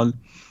small,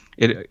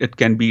 it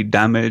can be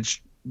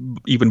damaged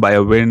even by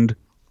a wind,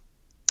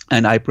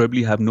 and I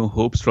probably have no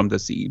hopes from the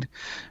seed.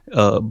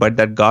 But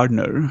that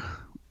gardener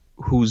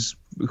who's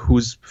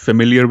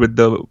familiar with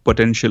the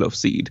potential of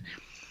seed,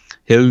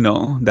 he'll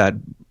know that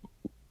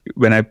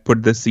when I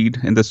put the seed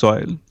in the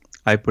soil,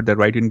 I put the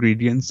right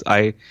ingredients,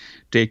 I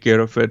take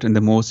care of it in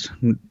the most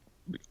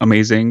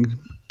amazing,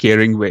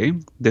 caring way,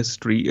 this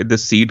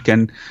seed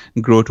can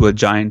grow to a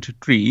giant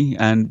tree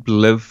and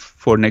live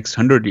for next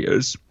 100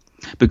 years,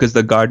 because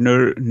the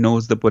gardener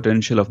knows the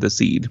potential of the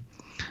seed,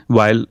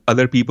 while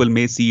other people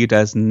may see it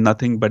as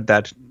nothing but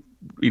that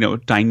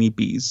tiny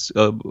piece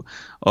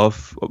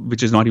of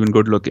which is not even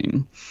good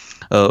looking.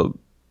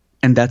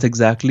 And that's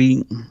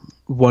exactly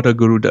what a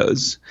guru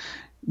does.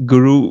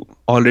 Guru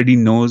already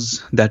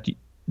knows that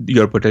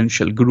your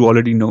potential. Guru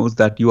already knows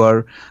that you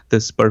are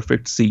this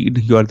perfect seed,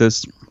 you are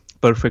this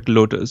perfect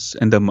lotus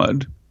in the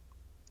mud,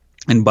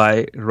 and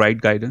by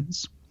right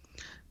guidance,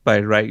 by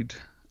right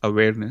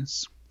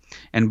awareness,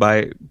 and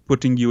by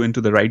putting you into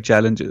the right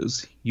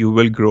challenges, you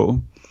will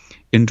grow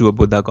into a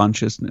Buddha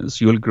consciousness.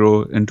 You will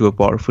grow into a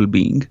powerful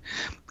being.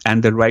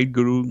 And the right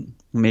guru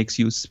makes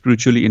you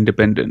spiritually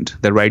independent.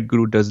 The right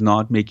guru does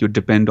not make you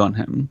depend on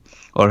him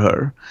or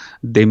her.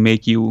 They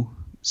make you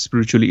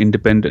spiritually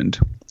independent.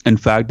 In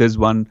fact, there's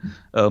one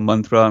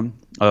mantra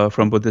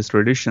from Buddhist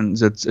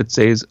traditions. It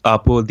says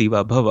Apo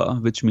Diva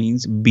Bhava, which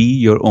means be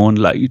your own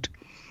light.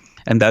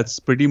 And that's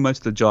pretty much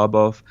the job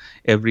of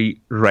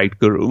every right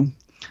guru,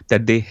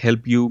 that they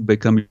help you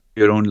become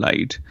your own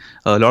light.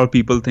 A lot of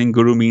people think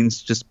guru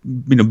means just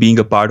being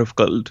a part of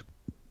cult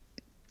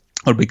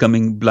or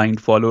becoming blind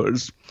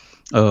followers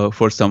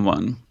for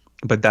someone,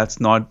 but that's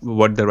not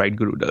what the right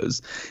guru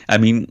does. I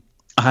mean,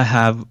 I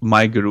have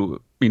my guru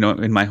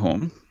in my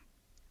home,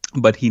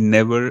 but he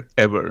never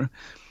ever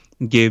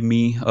gave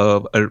me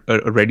a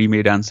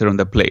ready-made answer on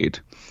the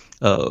plate.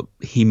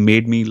 He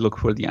made me look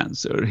for the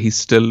answer. He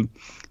still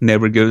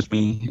never gives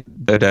me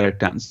the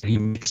direct answer. He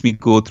makes me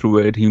go through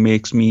it. He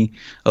makes me,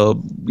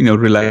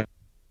 realize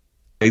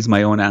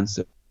my own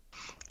answer.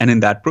 And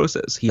in that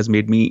process, he has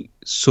made me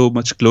so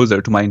much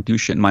closer to my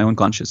intuition, my own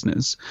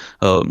consciousness.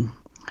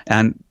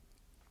 And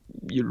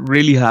you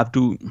really have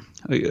to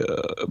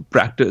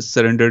practice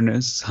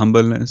surrenderness,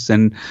 humbleness,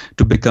 and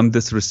to become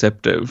this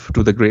receptive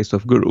to the grace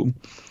of Guru.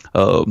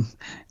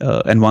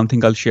 And one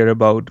thing I'll share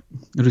about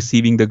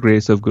receiving the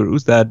grace of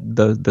gurus, that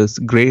this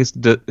grace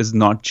is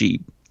not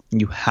cheap.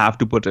 You have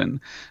to put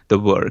in the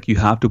work. You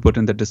have to put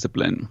in the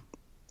discipline,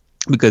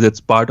 because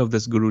it's part of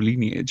this guru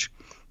lineage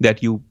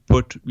that you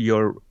put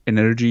your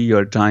energy,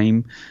 your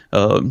time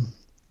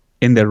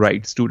in the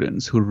right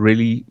students who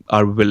really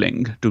are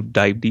willing to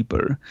dive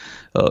deeper.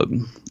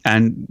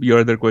 And your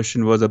other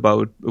question was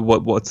about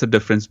what's the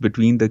difference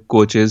between the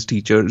coaches,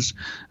 teachers,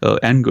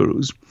 and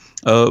gurus.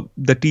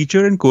 The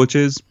teacher and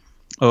coaches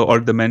or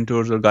the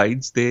mentors or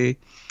guides, they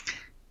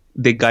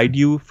guide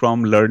you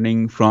from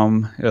learning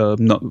from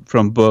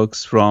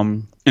books,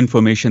 from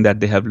information that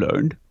they have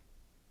learned.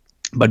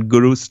 But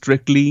Guru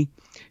strictly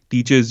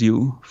teaches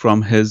you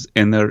from his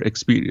inner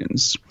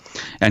experience,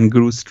 and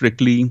Guru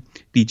strictly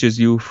teaches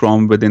you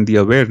from within the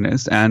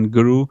awareness. And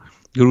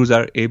gurus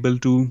are able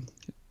to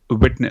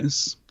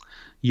witness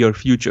your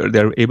future.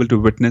 They're able to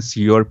witness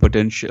your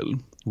potential,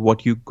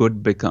 what you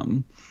could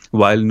become,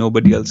 while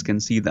nobody else can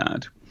see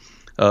that.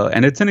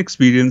 And it's an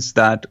experience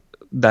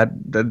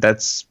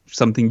that's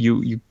something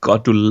you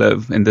got to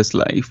live in this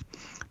life,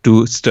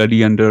 to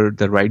study under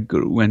the right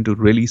guru and to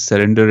really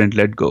surrender and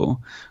let go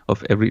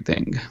of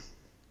everything.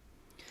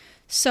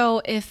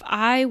 So if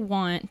I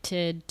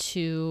wanted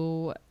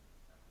to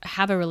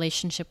have a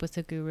relationship with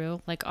a guru,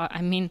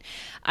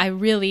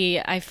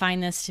 I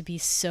find this to be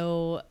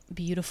so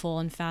beautiful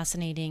and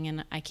fascinating,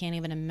 and I can't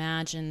even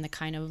imagine the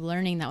kind of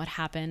learning that would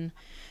happen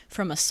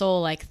from a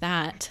soul like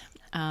that.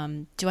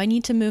 Do I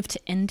need to move to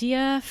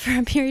India for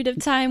a period of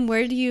time?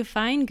 Where do you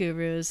find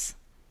gurus?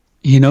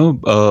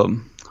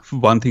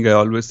 one thing I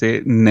always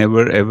say,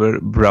 never ever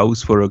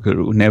browse for a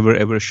guru, never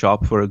ever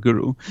shop for a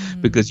guru,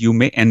 because you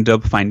may end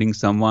up finding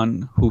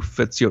someone who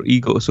fits your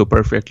ego so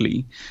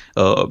perfectly.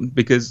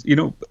 Because,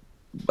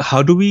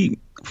 how do we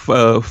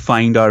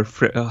find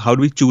how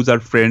do we choose our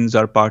friends,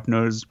 our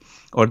partners,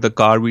 or the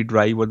car we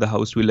drive, or the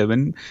house we live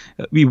in?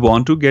 We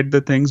want to get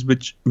the things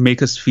which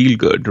make us feel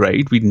good,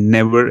 right? We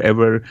never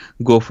ever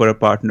go for a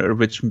partner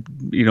which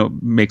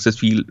makes us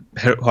feel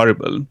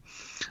horrible.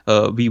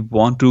 We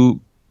want to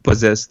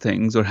possess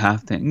things or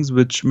have things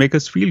which make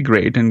us feel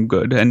great and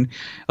good, and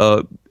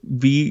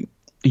we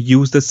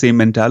use the same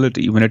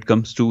mentality when it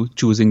comes to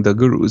choosing the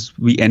gurus.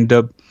 We end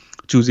up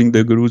choosing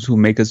the gurus who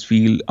make us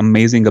feel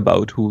amazing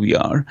about who we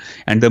are,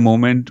 and the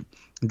moment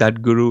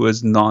that guru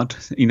is not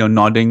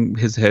nodding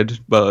his head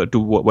to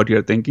what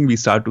you're thinking, we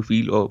start to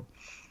feel,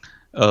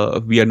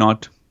 we are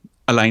not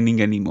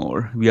aligning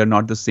anymore, we are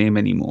not the same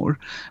anymore.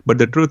 But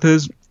the truth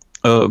is,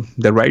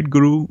 the right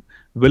guru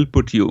will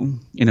put you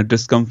in a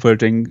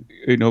discomforting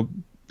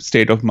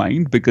state of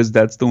mind, because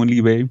that's the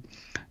only way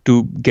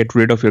to get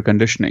rid of your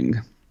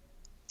conditioning.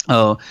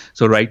 So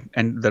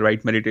the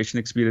right meditation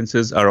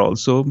experiences are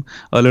also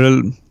a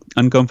little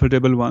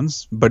uncomfortable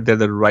ones, but they're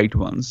the right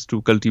ones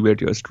to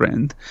cultivate your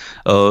strength.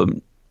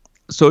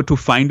 So to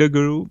find a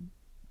guru,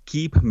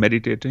 keep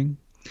meditating,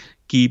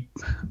 keep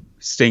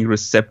staying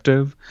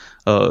receptive,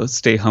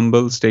 stay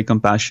humble, stay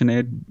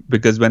compassionate,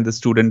 because when the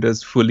student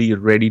is fully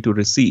ready to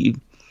receive,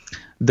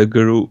 the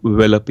guru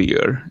will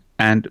appear.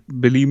 And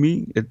believe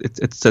me,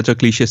 it's such a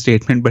cliche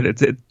statement, but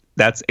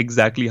that's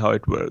exactly how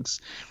it works.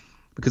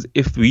 Because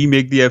if we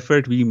make the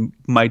effort, we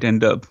might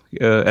end up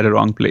at a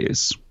wrong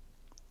place.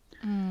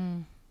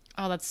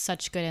 Oh, that's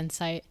such good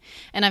insight.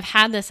 And I've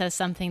had this as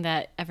something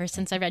that ever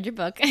since I read your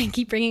book, I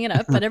keep bringing it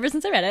up, but ever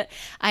since I read it,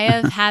 I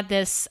have had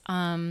this,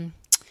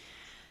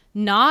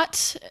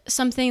 not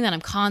something that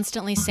I'm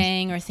constantly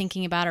saying or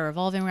thinking about or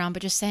revolving around,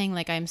 but just saying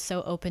like, I'm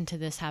so open to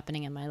this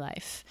happening in my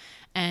life.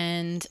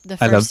 And the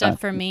first step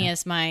for me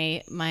is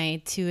my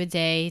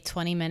 2-a-day,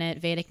 20-minute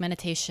Vedic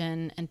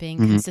meditation, and being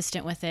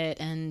consistent with it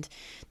and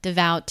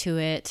devout to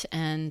it.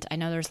 And I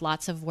know there's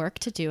lots of work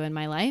to do in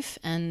my life.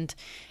 And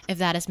if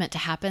that is meant to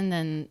happen,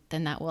 then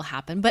that will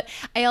happen. But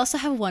I also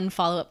have one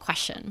follow-up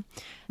question.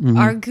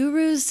 Are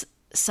gurus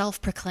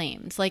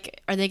self-proclaimed?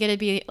 Like, are they going to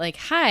be like,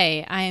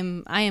 hi, I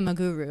am a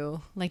guru?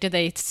 Like, do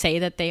they say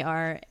that they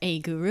are a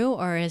guru,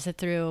 or is it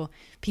through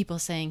people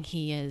saying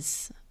he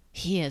is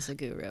a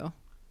guru?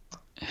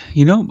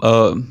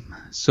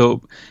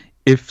 So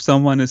if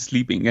someone is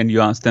sleeping and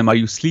you ask them, are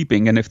you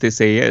sleeping? And if they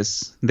say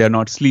yes, they're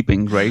not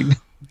sleeping, right?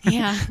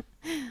 Yeah.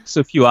 So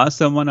if you ask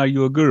someone, are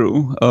you a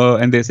guru?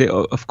 And they say,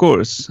 oh, of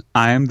course,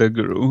 I am the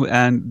guru.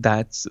 And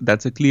that's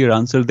a clear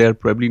answer. They're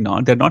probably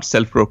not. They're not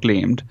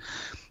self-proclaimed.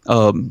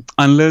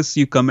 Unless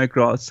you come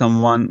across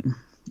someone,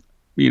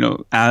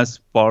 as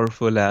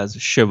powerful as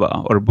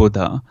Shiva or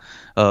Buddha.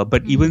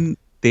 But even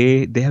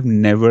they have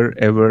never,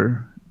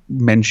 ever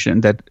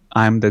mentioned that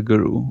I am the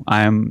guru.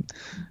 I am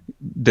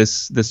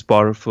this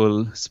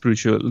powerful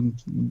spiritual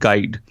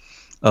guide.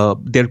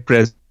 Their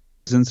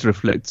presence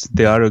reflects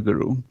they are a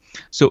guru.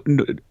 So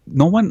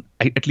no one,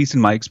 at least in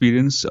my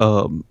experience,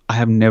 I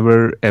have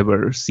never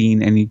ever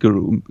seen any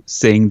guru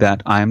saying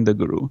that I am the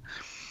guru.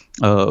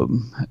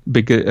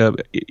 Because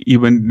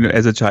even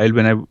as a child,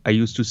 when I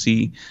used to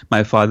see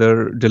my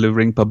father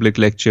delivering public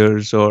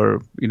lectures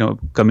or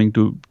coming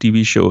to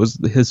TV shows,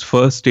 his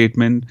first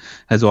statement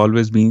has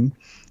always been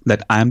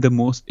that I am the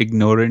most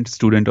ignorant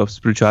student of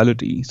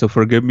spirituality. So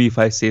forgive me if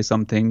I say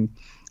something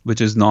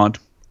which is not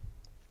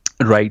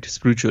right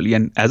spiritually.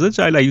 And as a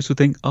child, I used to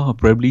think, oh,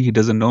 probably he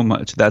doesn't know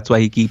much. That's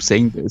why he keeps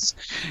saying this.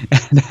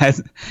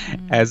 And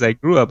as I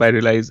grew up, I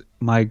realized,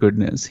 my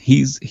goodness,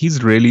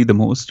 he's really the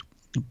most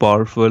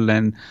powerful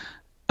and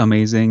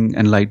amazing,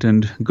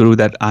 enlightened guru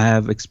that I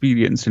have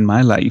experienced in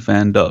my life.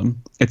 And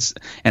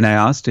I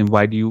asked him,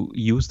 why do you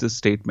use this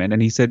statement?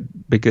 And he said,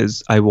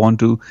 because I want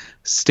to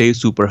stay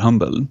super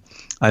humble.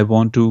 I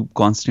want to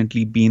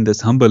constantly be in this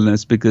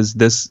humbleness, because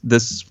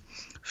this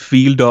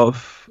field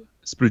of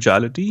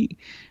spirituality,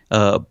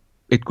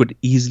 it could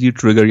easily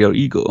trigger your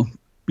ego.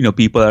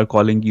 People are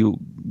calling you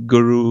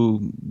guru,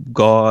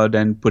 God,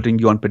 and putting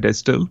you on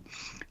pedestal.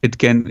 It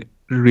can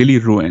really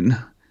ruin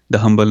the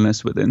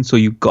humbleness within. So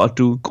you got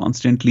to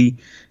constantly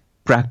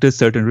practice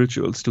certain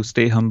rituals to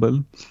stay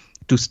humble,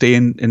 to stay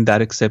in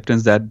that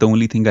acceptance that the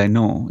only thing I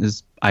know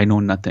is I know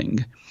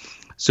nothing.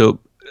 So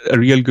a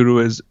real guru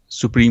is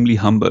supremely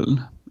humble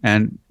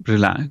and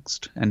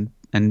relaxed and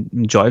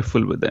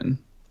joyful within.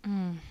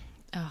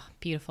 Oh,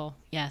 beautiful.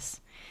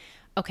 Yes.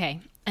 Okay.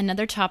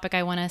 Another topic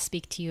I want to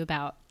speak to you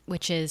about,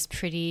 which is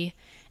pretty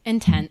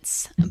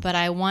intense, but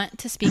I want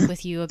to speak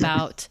with you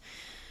about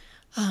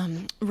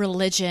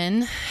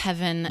religion,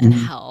 heaven, and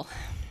hell.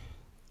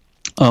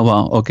 Oh,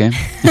 wow. Okay.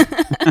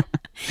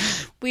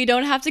 We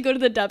don't have to go to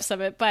the depths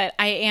of it, but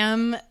I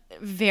am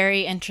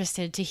very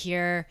interested to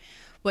hear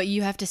what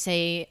you have to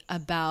say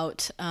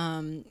about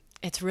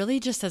It's really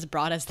just as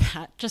broad as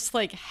that, just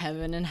like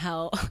heaven and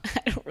hell.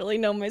 I don't really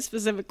know my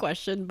specific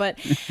question, but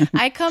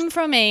I come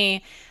from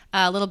a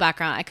little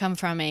background. I come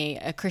from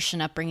a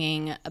Christian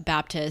upbringing, a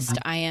Baptist.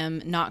 I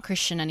am not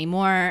Christian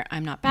anymore.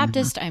 I'm not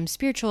Baptist. I'm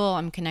spiritual.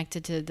 I'm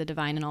connected to the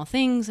divine in all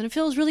things, and it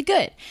feels really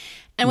good.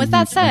 And with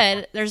that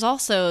said, there's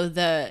also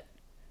the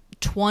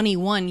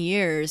 21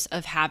 years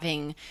of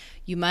having,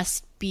 you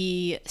must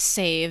be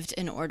saved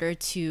in order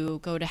to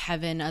go to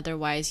heaven,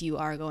 otherwise you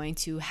are going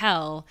to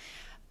hell.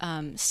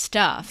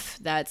 Stuff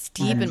that's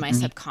deep in my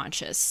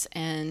subconscious,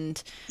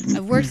 and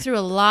I've worked through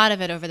a lot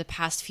of it over the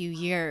past few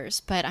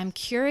years, but I'm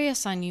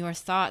curious on your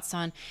thoughts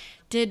on,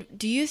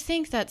 do you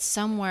think that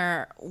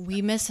somewhere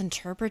we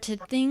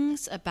misinterpreted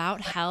things about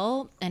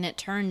hell and it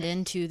turned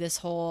into this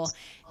whole,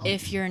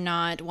 if you're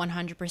not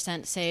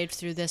 100% saved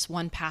through this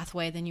one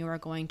pathway, then you are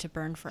going to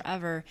burn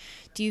forever?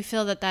 Do you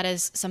feel that that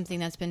is something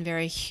that's been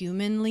very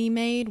humanly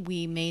made?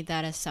 We made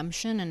that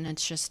assumption and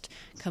it's just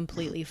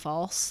completely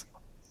false?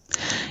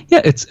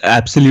 Yeah, it's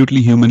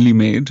absolutely humanly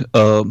made,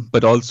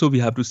 but also we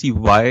have to see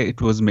why it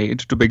was made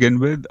to begin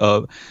with,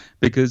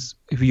 because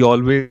we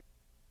always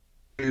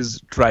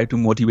try to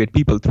motivate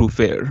people through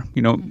fear.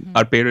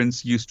 Our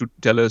parents used to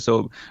tell us,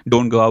 "Oh,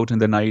 don't go out in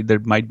the night. There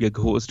might be a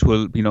ghost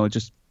who will,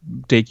 just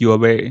take you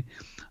away.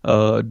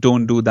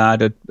 Don't do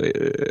that.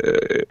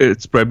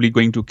 It's probably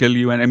going to kill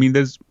you." And I mean,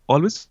 there's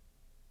always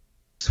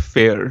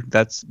fear.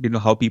 That's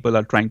how people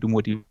are trying to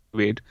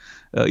motivate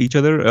each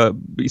other.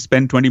 We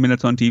spend 20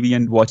 minutes on TV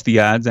and watch the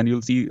ads, and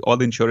you'll see all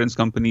the insurance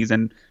companies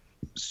and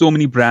so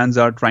many brands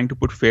are trying to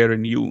put fear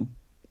in you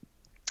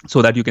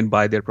so that you can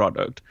buy their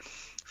product.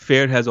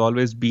 Fear has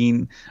always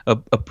been a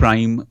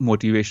prime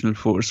motivational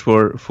force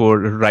for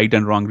right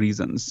and wrong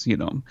reasons,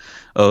 and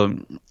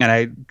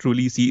I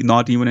truly see,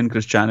 not even in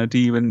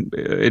Christianity, even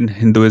in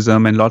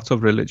Hinduism and lots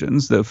of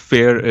religions, the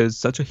fear is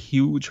such a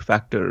huge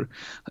factor.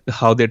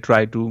 How they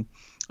try to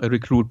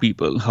recruit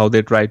people, how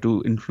they try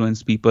to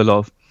influence people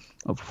of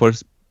for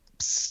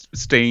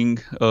staying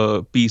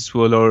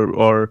peaceful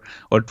or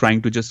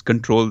trying to just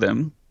control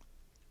them.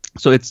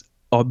 So it's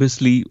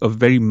obviously a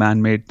very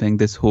man-made thing,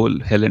 this whole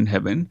hell and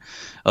heaven.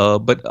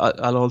 But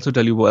I'll also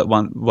tell you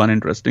one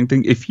interesting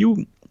thing. If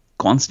you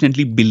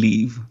constantly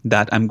believe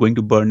that I'm going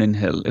to burn in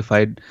hell if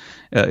I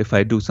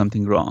do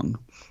something wrong,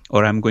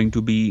 or I'm going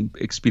to be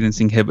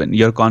experiencing heaven,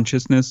 your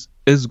consciousness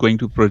is going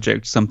to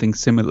project something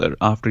similar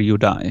after you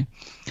die.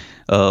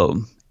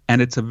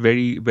 And it's a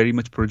very, very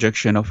much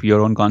projection of your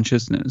own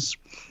consciousness.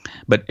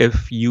 But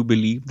if you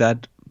believe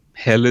that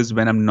hell is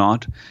when I'm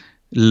not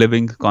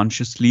living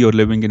consciously or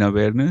living in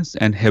awareness,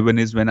 and heaven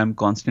is when I'm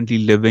constantly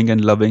living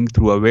and loving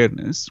through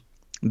awareness,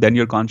 then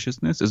your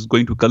consciousness is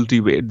going to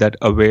cultivate that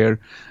aware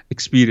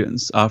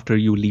experience after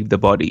you leave the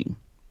body.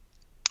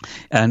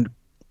 And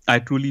I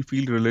truly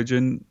feel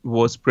religion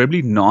was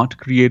probably not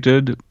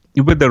created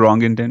with the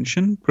wrong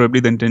intention. Probably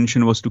the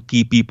intention was to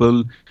keep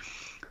people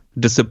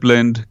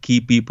disciplined,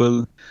 keep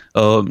people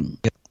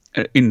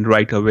in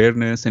right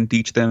awareness, and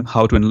teach them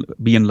how to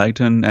be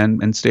enlightened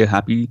and stay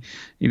happy,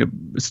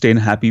 stay in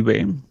a happy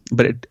way.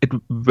 But it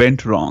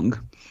went wrong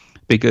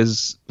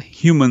because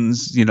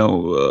humans,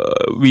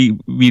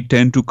 we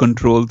tend to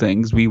control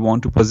things. We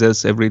want to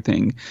possess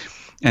everything.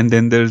 And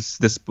then there's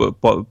this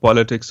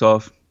politics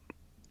of,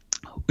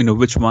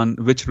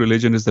 which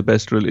religion is the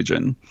best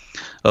religion,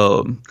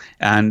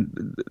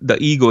 and the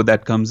ego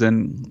that comes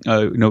in,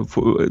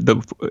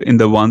 in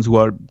the ones who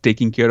are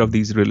taking care of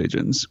these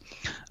religions.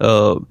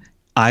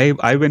 I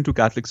went to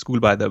Catholic school,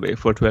 by the way,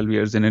 for 12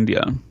 years in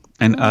India,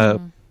 and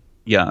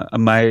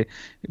my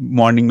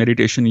morning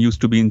meditation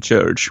used to be in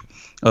church,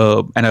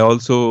 and I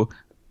also,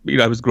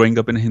 I was growing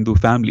up in a Hindu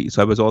family,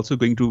 so I was also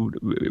going to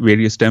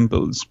various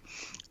temples.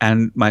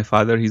 And my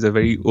father, he's a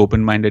very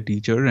open-minded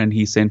teacher, and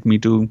he sent me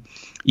to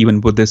even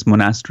Buddhist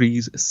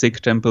monasteries, Sikh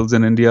temples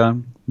in India,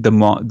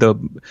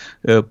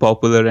 the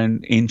popular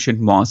and ancient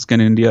mosque in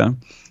India.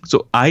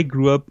 So I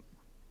grew up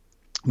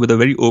with a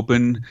very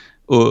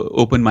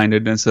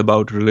open-mindedness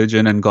about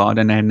religion and God,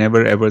 and I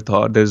never ever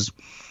thought there's,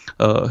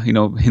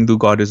 Hindu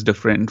God is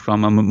different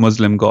from a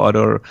Muslim God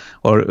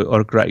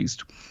or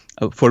Christ.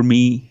 For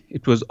me,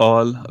 it was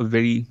all a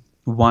very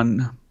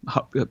one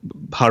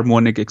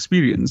harmonic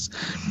experience.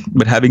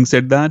 But having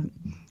said that,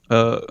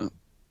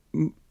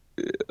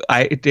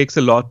 it takes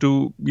a lot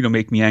to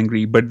make me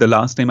angry. But the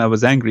last time I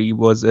was angry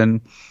was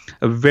in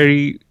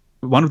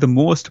one of the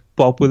most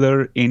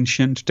popular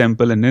ancient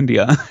temple in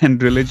India,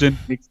 and religion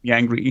makes me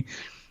angry.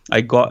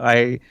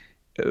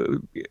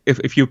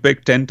 If you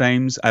pick 10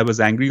 times I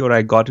was angry or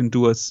I got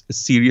into a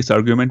serious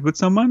argument with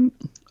someone,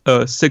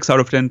 6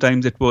 out of 10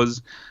 times it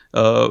was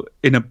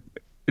in a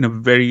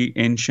very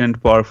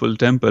ancient, powerful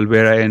temple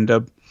where I end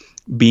up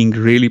being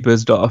really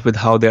pissed off with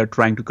how they're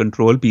trying to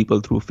control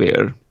people through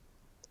fear.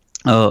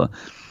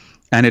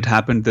 And it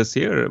happened this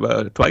year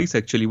twice,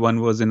 actually.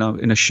 One was in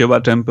a Shiva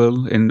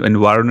temple in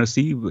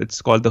Varanasi.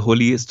 It's called the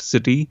holiest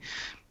city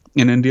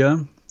in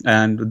India.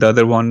 And the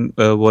other one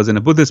was in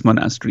a Buddhist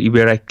monastery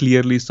where I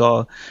clearly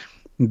saw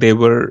they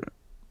were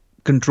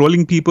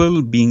controlling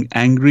people, being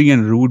angry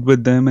and rude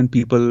with them, and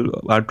people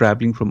are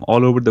traveling from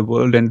all over the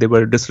world, and they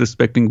were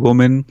disrespecting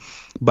women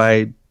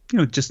by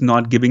just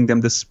not giving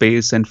them the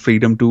space and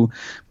freedom to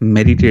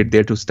meditate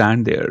there, to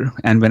stand there.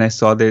 And when I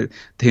saw that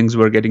things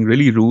were getting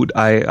really rude,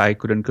 I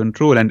couldn't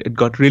control, and it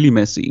got really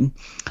messy.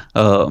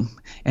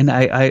 And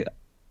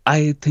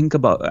I think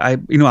about,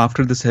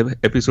 after this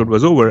episode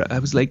was over, I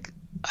was like,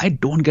 I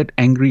don't get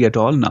angry at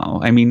all now.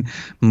 I mean,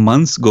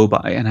 months go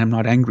by and I'm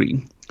not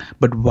angry.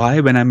 But why,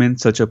 when I'm in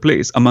such a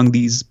place among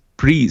these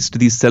priests,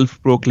 these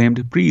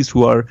self-proclaimed priests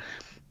who are,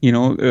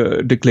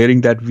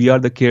 declaring that we are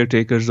the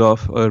caretakers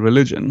of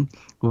religion,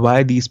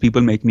 why these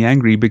people make me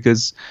angry?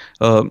 Because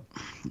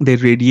they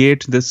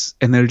radiate this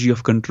energy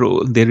of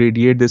control. They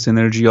radiate this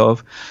energy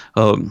of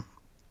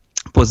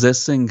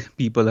possessing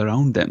people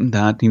around them,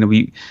 that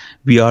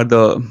we are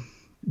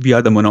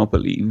the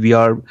monopoly.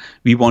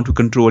 We want to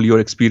control your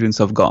experience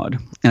of God.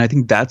 And I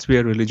think that's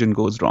where religion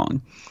goes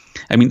wrong.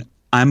 I mean,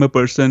 I'm a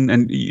person,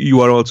 and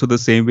you are also the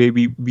same way.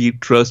 We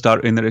trust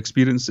our inner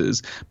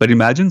experiences. But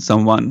imagine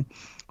someone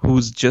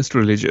who's just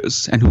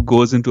religious and who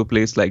goes into a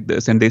place like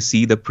this, and they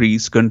see the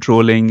priest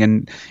controlling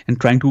and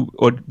trying to,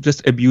 or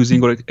just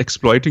abusing or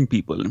exploiting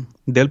people.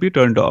 They'll be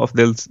turned off.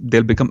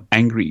 They'll become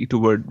angry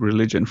toward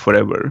religion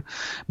forever.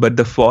 But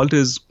the fault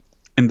is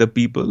in the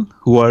people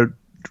who are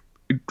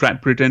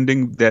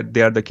pretending that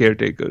they are the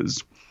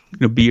caretakers,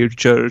 be it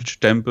church,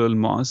 temple,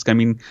 mosque. I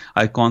mean,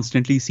 I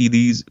constantly see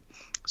these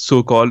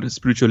so-called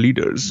spiritual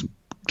leaders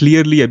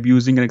clearly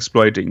abusing and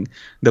exploiting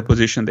the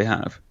position they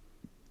have.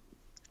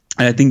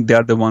 And I think they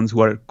are the ones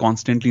who are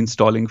constantly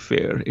installing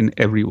fear in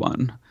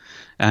everyone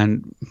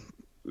and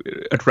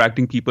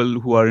attracting people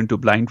who are into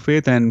blind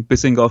faith and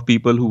pissing off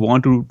people who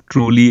want to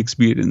truly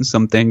experience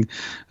something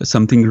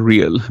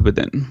real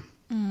within.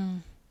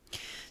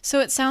 So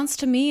it sounds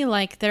to me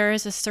like there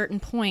is a certain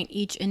point,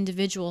 each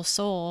individual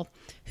soul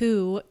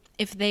who,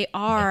 if they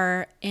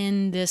are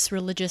in this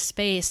religious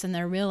space and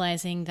they're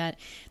realizing that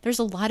there's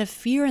a lot of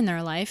fear in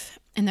their life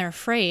and they're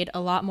afraid a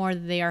lot more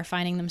than they are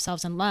finding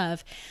themselves in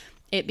love,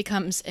 it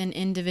becomes an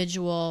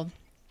individual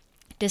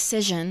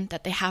decision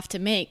that they have to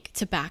make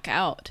to back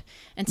out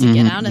and to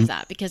get out of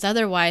that. Because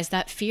otherwise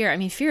that fear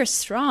is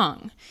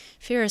strong.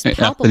 Fear is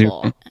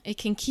palpable. Absolutely. It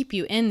can keep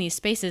you in these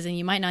spaces and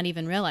you might not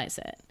even realize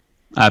it.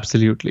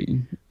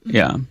 Absolutely.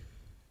 Yeah.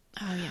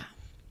 Oh, yeah.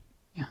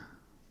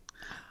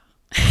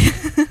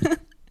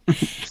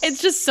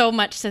 It's just so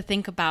much to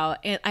think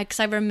about. Because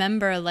I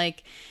remember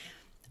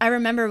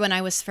when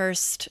I was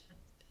first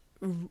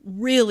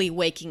really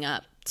waking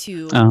up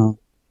to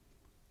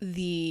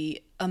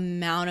the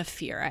amount of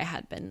fear I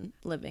had been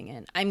living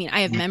in. I mean,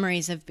 I have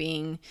memories of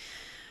being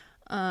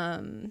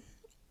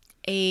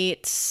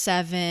 8,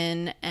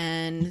 7,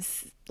 and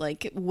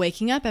like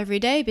waking up every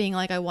day being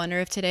like, I wonder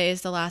if today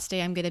is the last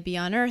day I'm going to be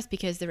on earth,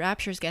 because the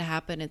rapture is going to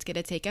happen. It's going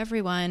to take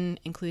everyone,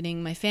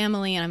 including my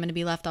family, and I'm going to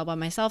be left all by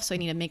myself. So I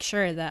need to make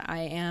sure that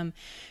I am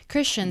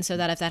Christian so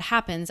that if that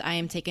happens, I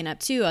am taken up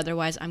too.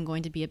 Otherwise, I'm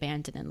going to be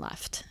abandoned and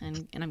left,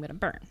 and I'm going to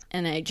burn.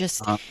 And I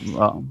just,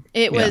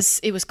 it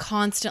was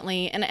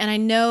constantly, and I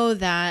know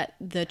that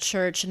the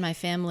church and my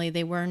family,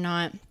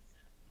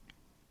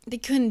 they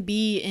couldn't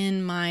be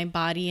in my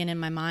body and in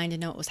my mind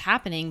and know what was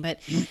happening. But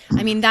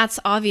I mean, that's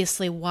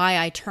obviously why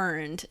I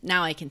turned,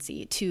 now I can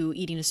see, to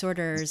eating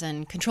disorders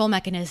and control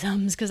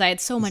mechanisms, because I had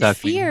so much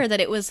fear that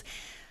it was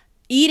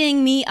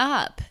eating me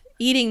up.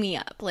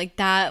 Like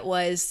that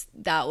was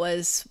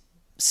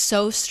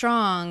so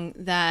strong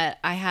that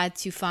I had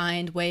to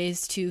find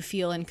ways to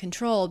feel in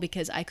control,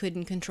 because I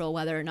couldn't control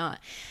whether or not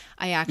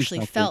I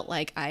actually felt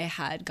like I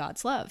had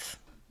God's love.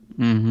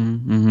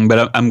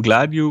 But I'm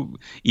glad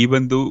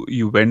even though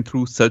you went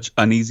through such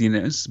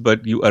uneasiness,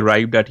 but you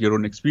arrived at your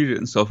own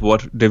experience of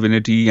what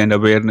divinity and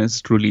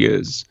awareness truly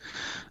is.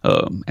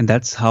 And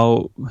that's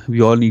how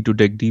we all need to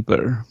dig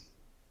deeper.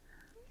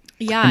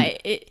 Yeah.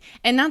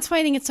 And that's why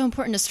I think it's so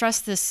important to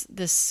stress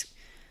this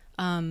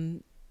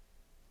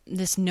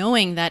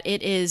knowing that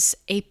it is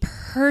a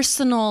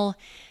personal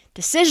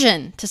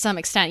decision to some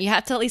extent. You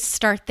have to at least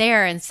start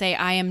there and say,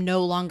 I am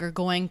no longer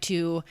going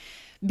to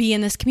be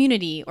in this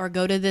community or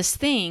go to this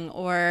thing,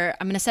 or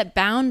I'm going to set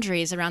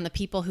boundaries around the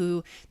people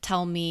who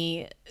tell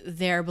me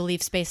their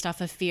beliefs based off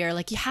of fear.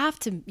 Like you have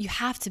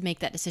to make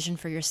that decision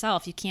for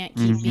yourself. You can't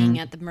keep being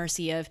at the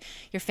mercy of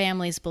your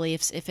family's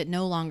beliefs if it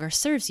no longer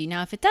serves you.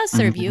 Now, if it does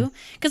serve you,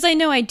 because I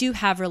know I do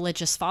have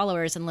religious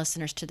followers and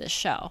listeners to this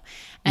show,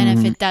 and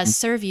if it does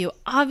serve you,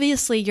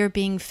 obviously you're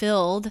being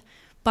filled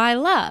by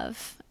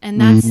love.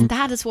 And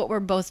that is what we're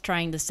both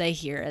trying to say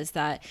here, is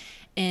that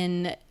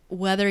in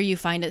whether you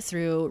find it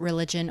through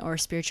religion or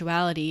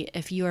spirituality,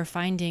 if you are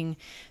finding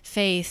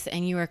faith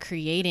and you are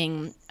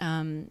creating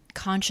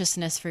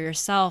consciousness for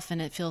yourself,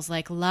 and it feels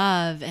like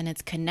love and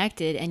it's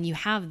connected and you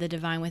have the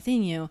divine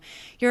within you,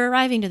 you're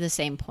arriving to the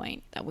same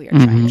point that we are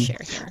trying to share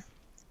here.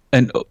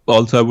 And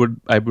also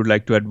I would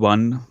like to add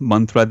one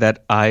mantra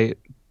that I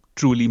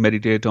truly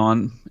meditate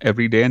on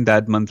every day, and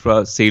that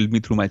mantra sailed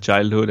me through my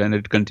childhood and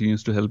it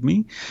continues to help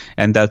me,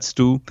 and that's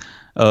to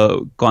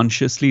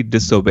consciously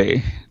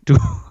disobey,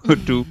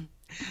 to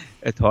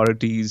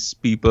authorities,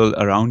 people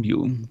around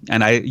you.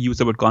 And I use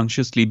the word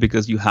consciously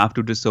because you have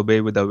to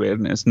disobey with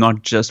awareness,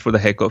 not just for the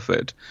heck of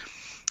it.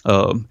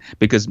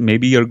 Because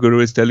maybe your guru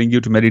is telling you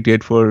to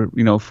meditate for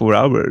 4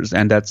 hours,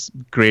 and that's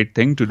great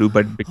thing to do,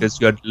 but because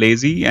you're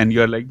lazy and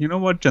you're like,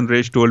 what,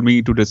 Chandresh told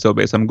me to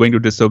disobey, so I'm going to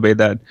disobey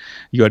that.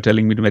 You are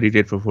telling me to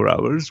meditate for 4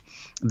 hours.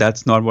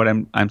 That's not what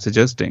I'm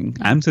suggesting.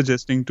 I'm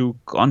suggesting to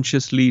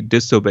consciously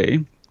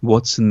disobey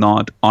what's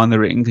not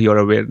honoring your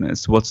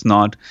awareness, what's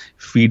not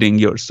feeding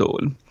your soul.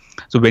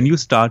 So when you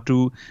start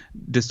to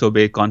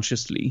disobey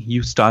consciously,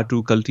 you start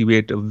to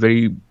cultivate a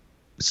very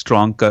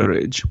strong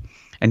courage,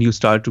 and you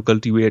start to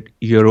cultivate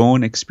your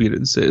own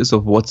experiences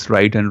of what's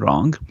right and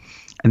wrong.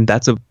 And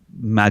that's a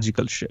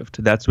magical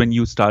shift. That's when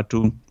you start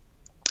to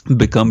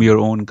become your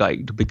own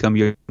guide, become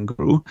your own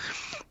guru.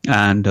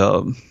 And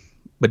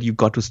but you've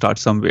got to start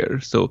somewhere.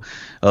 So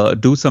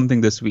do something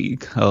this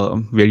week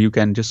where you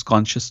can just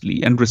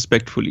consciously and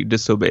respectfully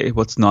disobey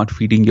what's not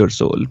feeding your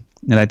soul.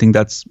 And I think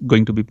that's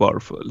going to be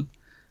powerful.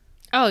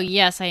 Oh,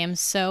 yes, I am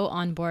so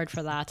on board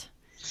for that.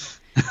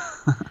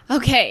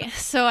 Okay,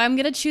 so I'm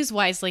going to choose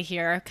wisely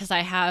here because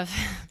I have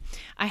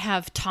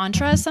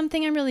Tantra,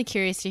 something I'm really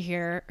curious to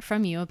hear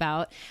from you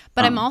about.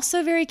 But I'm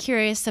also very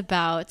curious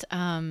about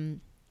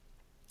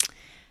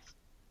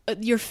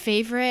your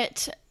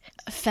favorite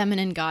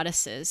feminine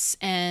goddesses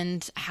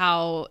and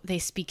how they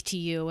speak to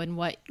you and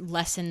what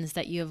lessons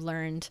that you have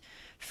learned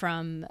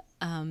from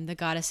the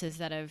goddesses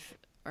that have,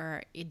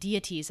 or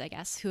deities, I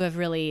guess, who have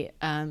really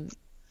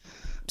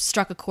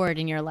struck a chord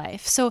in your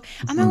life. So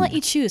I'm going to let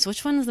you choose.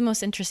 Which one is the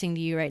most interesting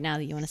to you right now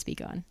that you want to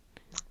speak on?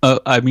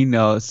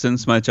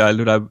 Since my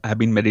childhood, I've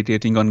been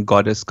meditating on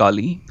Goddess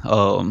Kali.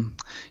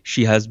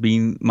 She has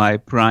been my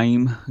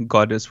prime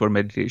goddess for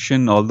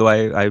meditation, although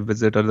I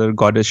visit other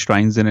goddess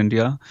shrines in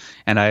India,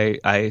 and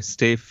I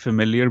stay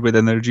familiar with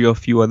energy of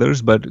few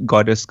others, but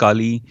Goddess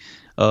Kali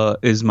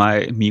is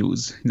my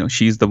muse.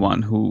 She's the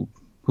one who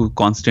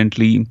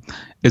constantly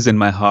is in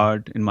my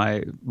heart, in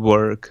my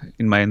work,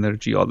 in my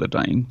energy all the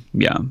time.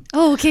 Yeah.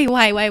 Oh, okay.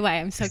 Why?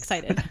 I'm so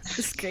excited. This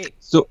is great.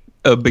 So,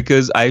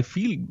 because I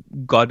feel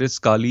Goddess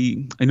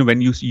Kali, when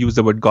you use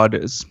the word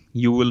goddess,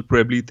 you will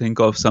probably think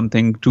of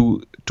something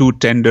too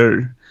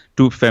tender,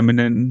 too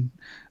feminine,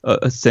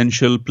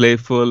 essential,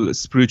 playful,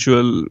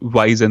 spiritual,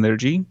 wise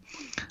energy.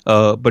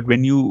 But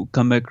when you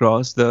come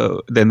across the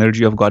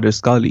energy of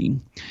Goddess Kali,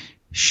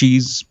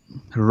 she's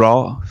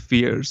raw,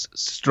 fierce,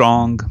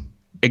 strong,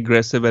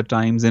 aggressive at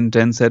times,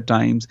 intense at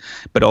times,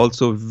 but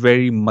also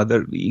very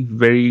motherly,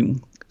 very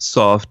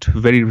soft,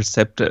 very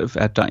receptive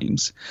at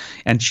times.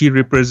 And she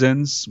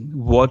represents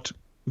what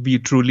we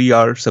truly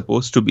are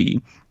supposed to be.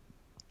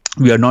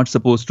 We are not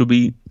supposed to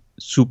be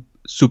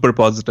super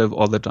positive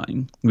all the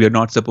time. We are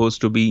not supposed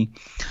to be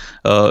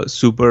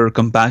super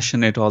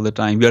compassionate all the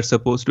time. We are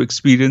supposed to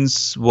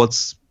experience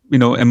what's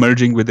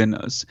emerging within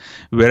us.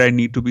 Where I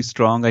need to be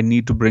strong, I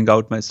need to bring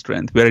out my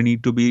strength. Where I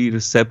need to be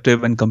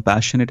receptive and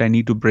compassionate, I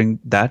need to bring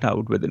that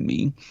out within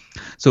me.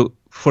 So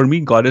for me,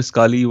 Goddess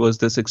Kali was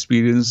this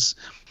experience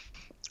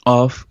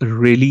of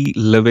really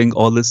living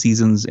all the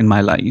seasons in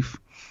my life,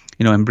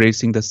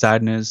 embracing the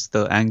sadness,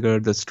 the anger,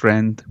 the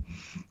strength,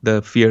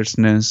 the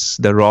fierceness,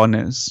 the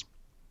rawness.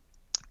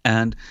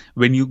 And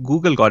when you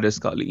Google Goddess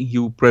Kali,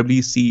 you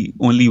probably see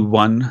only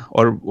one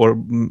or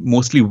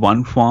mostly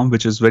one form,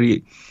 which is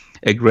very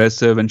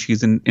aggressive, and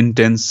she's in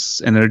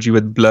intense energy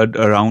with blood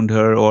around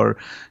her, or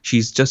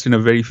she's just in a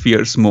very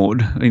fierce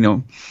mode,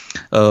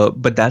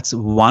 but that's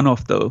one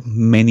of the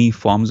many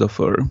forms of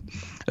her.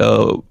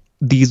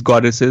 These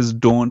goddesses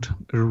don't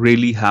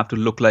really have to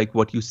look like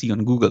what you see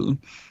on Google.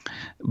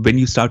 When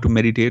you start to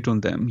meditate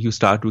on them, you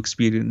start to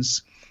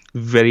experience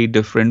very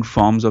different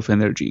forms of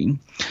energy.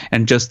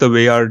 And just the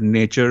way our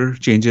nature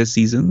changes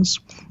seasons,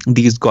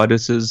 these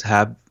goddesses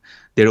have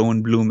their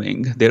own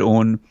blooming, their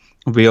own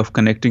way of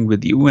connecting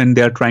with you, and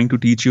they're trying to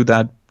teach you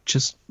that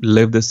just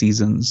live the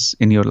seasons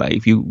in your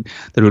life.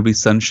 There will be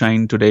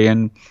sunshine today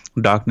and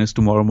darkness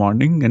tomorrow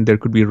morning, and there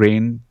could be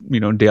rain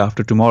day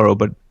after tomorrow,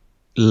 but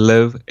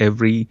live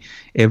every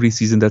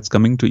season that's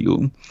coming to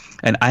you.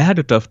 And I had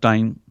a tough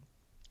time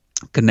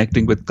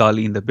connecting with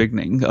Kali in the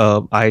beginning.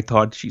 I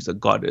thought she's a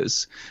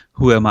goddess.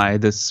 Who am I,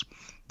 this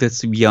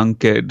young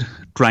kid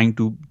trying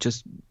to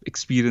just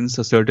experience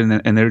a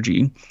certain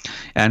energy?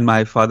 And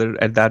my father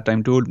at that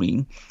time told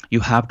me,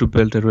 you have to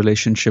build a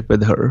relationship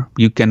with her.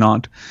 You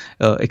cannot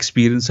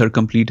experience her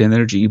complete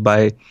energy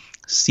by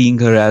seeing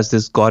her as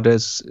this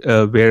goddess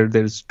where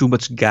there's too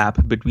much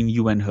gap between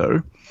you and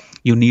her.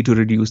 You need to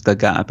reduce the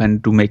gap,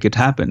 and to make it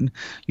happen,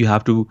 you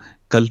have to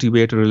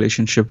cultivate a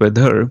relationship with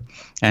her.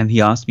 And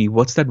he asked me,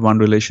 what's that one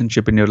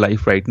relationship in your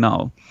life right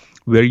now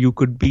where you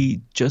could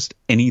be just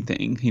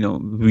anything,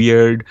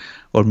 weird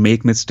or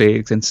make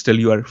mistakes, and still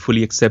you are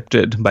fully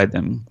accepted by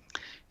them?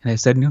 And I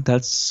said,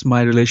 that's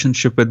my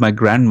relationship with my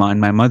grandma and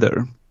my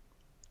mother.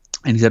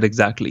 And he said,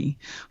 exactly.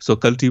 So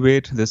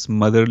cultivate this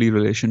motherly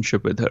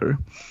relationship with her,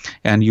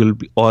 and you'll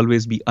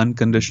always be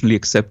unconditionally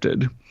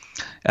accepted.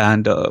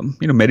 And,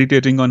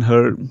 meditating on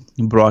her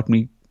brought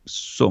me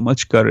so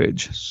much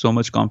courage, so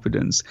much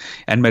confidence,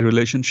 and my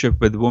relationship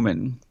with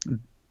women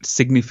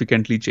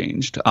significantly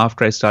changed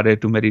after I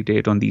started to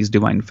meditate on these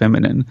divine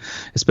feminine,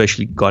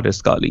 especially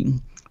Goddess Kali.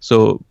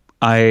 So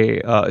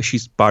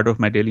she's part of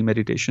my daily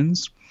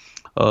meditations.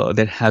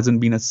 There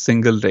hasn't been a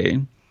single day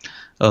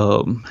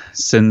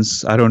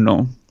since, I don't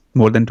know,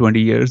 more than 20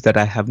 years that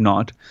I have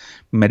not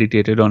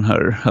meditated on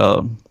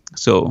her.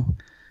 So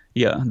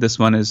yeah, this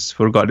one is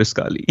for Goddess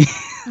Kali.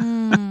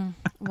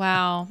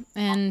 Wow.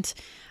 And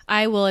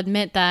I will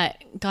admit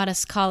that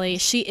Goddess Kali,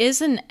 she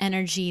is an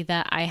energy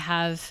that I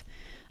have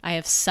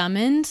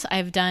summoned.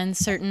 I've done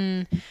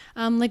certain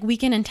like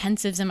weekend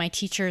intensives, and my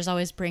teachers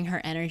always bring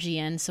her energy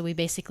in. So we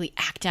basically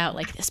act out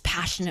like this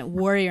passionate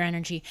warrior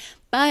energy.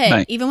 But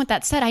Nice. even with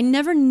that said, I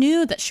never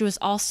knew that she was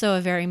also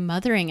a very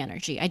mothering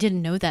energy. I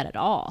didn't know that at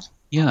all.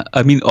 Yeah,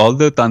 I mean, all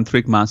the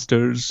tantric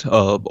masters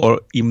or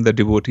even the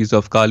devotees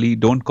of Kali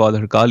don't call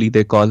her Kali,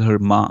 they call her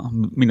Ma,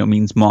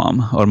 means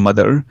mom or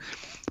mother.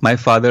 My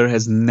father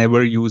has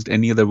never used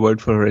any other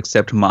word for her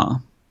except Ma,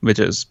 which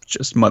is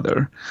just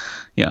mother.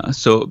 Yeah,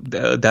 so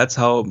that's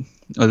how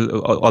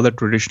all the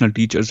traditional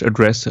teachers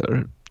address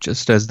her,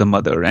 just as the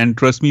mother. And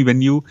trust me,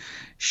 when you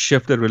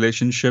shift the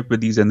relationship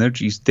with these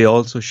energies, they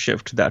also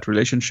shift that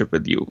relationship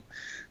with you.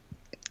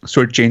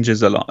 So it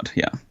changes a lot,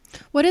 yeah.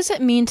 What does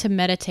it mean to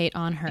meditate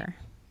on her?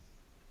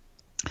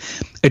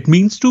 It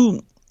means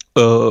to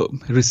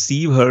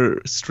receive her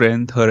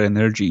strength, her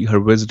energy, her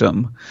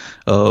wisdom.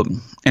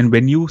 And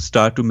when you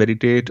start to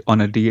meditate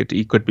on a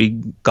deity, could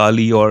be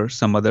Kali or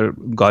some other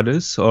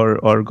goddess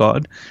or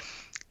god,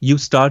 you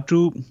start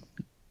to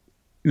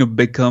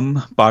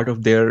become part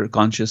of their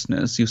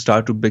consciousness. You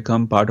start to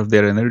become part of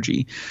their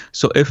energy.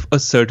 So if a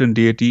certain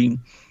deity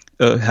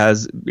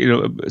has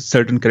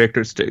certain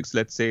characteristics,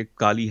 let's say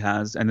Kali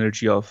has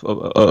energy of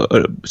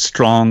a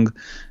strong,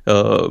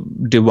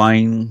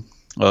 divine,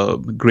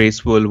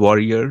 graceful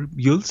warrior,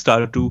 you'll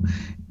start to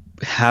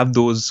have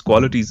those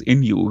qualities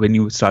in you when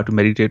you start to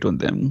meditate on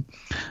them.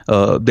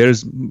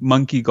 There's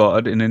monkey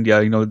god in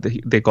India,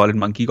 they call it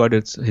monkey god.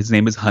 His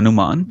name is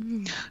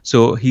Hanuman.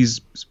 So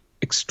he's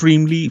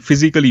extremely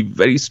physically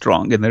very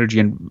strong energy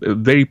and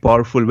very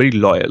powerful, very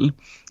loyal.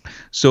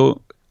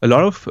 So a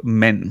lot of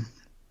men,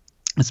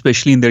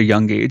 especially in their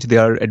young age, they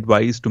are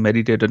advised to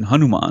meditate on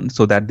Hanuman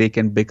so that they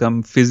can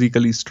become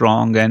physically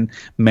strong and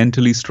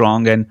mentally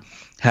strong and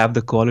have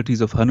the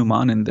qualities of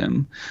Hanuman in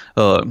them.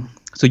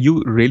 So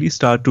you really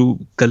start to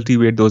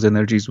cultivate those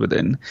energies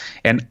within.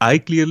 And I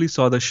clearly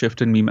saw the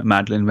shift in me,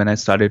 Madeline, when I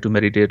started to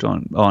meditate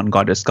on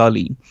Goddess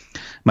Kali.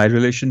 My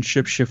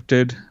relationship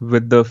shifted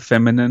with the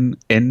feminine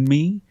in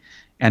me,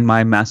 and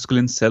my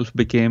masculine self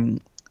became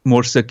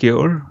more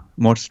secure,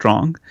 more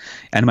strong,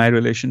 and my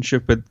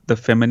relationship with the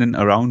feminine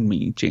around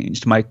me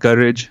changed. My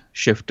courage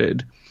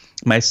shifted.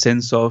 My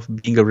sense of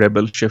being a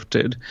rebel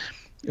shifted.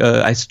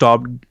 I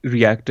stopped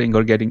reacting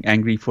or getting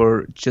angry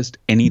for just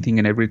anything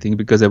and everything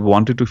because I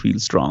wanted to feel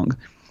strong.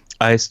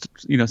 I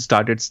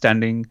started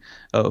standing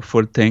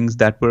for things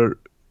that were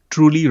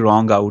truly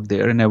wrong out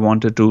there, and I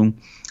wanted to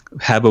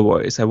have a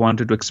voice. I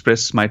wanted to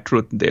express my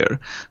truth there.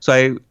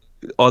 So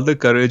all the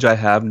courage I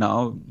have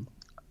now,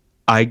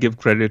 I give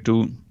credit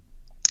to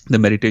the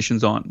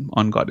meditations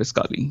on Goddess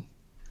Kali.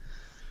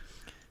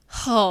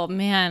 Oh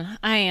man,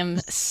 I am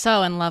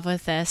so in love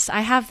with this.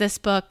 I have this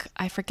book,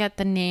 I forget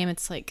the name.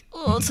 It's like,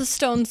 it's a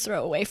stone's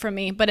throw away from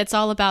me, but it's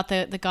all about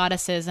the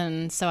goddesses.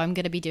 And so I'm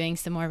going to be doing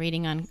some more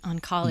reading on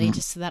Kali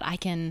just so that I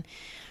can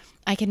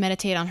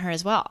meditate on her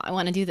as well. I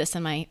want to do this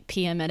in my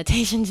PM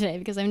meditation today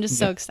because I'm just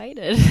so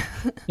excited.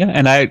 Yeah,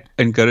 and I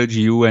encourage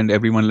you and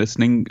everyone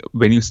listening,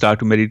 when you start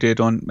to meditate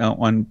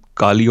on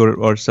Kali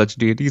or such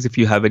deities, if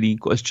you have any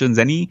questions,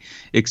 any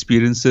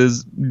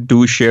experiences,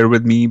 do share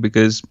with me,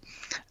 because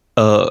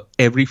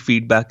every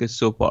feedback is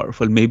so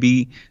powerful.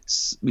 Maybe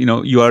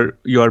you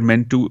are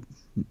meant to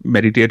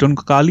meditate on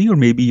Kali, or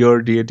maybe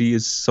your deity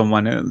is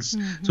someone else.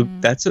 So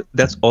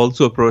that's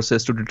also a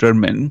process to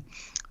determine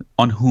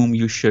on whom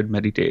you should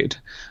meditate.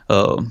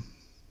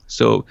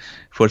 So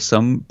for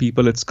some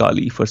people it's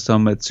Kali, for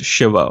some it's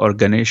Shiva or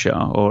Ganesha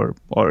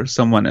or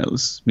someone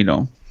else.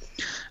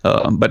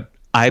 But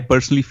I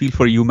personally feel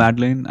for you,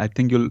 Madeline, I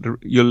think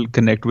you'll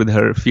connect with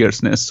her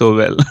fierceness so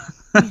well.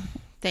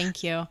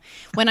 Thank you.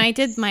 When I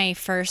did my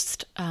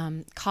first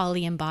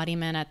Kali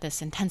embodiment at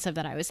this intensive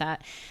that I was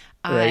at,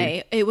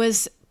 Right. it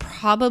was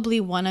probably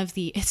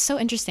it's so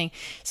interesting.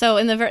 So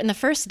in the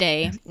first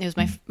day, it was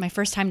my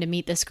first time to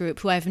meet this group,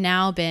 who I've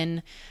now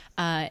been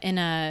in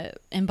a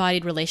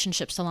embodied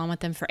relationship salon with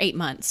them for 8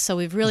 months. So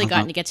we've really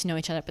gotten to get to know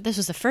each other. But this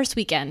was the first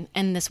weekend,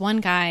 and this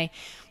one guy,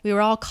 we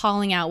were all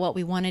calling out what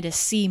we wanted to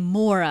see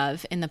more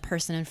of in the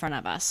person in front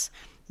of us.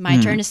 My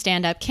turn to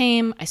stand up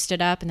came. I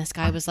stood up, and this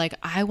guy was like,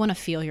 I want to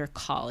feel your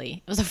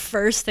Kali. It was the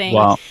first thing.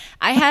 Wow.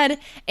 I had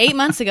 8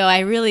 months ago. I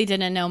really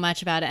didn't know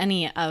much about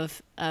any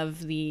of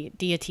the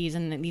deities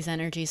and these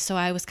energies. So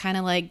I was kind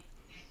of like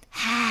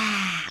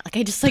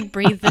I just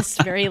breathed this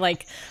very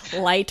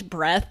light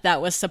breath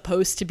that was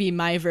supposed to be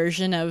my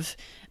version of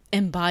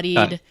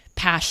embodied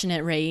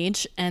passionate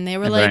rage, and they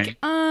were Right.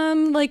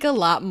 like a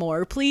lot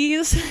more,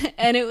 please.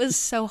 And it was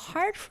so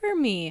hard for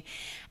me.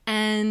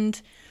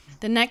 And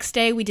the next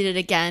day we did it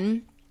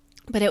again,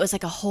 but it was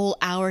like a whole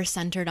hour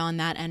centered on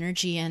that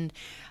energy, and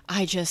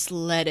I just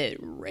let it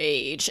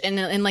rage,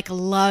 and like a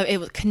love. It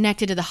was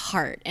connected to the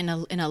heart in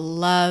a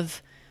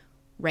love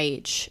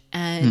rage,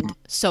 and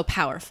so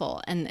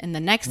powerful. And in the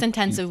next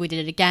intensive we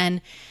did it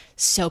again,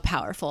 so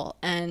powerful.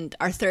 And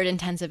our third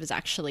intensive is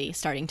actually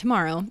starting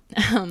tomorrow.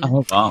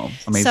 Oh, wow.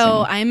 Amazing.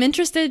 So I'm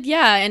interested,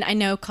 yeah, and I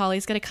know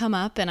Kali's going to come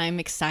up, and I'm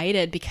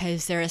excited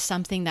because there is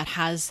something that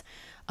has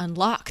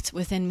unlocked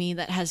within me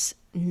that has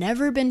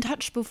never been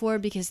touched before,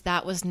 because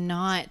that was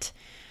not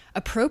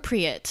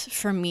appropriate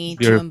for me to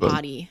Beautiful.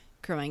 embody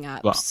growing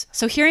up. Wow.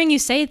 So hearing you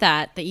say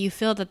that you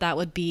feel that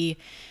would be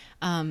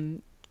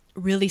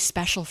really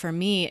special for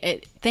me,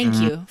 thank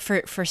you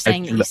for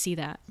saying that you see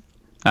that.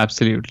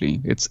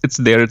 Absolutely. It's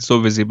there. It's so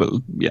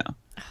visible. Yeah.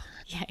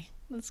 Yay.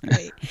 That's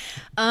great.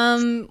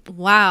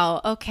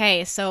 Wow.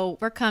 Okay. So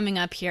we're coming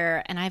up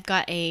here, and I've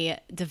got a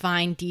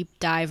divine deep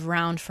dive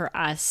round for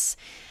us.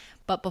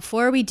 But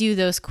before we do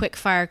those quick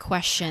fire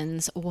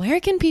questions, where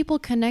can people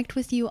connect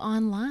with you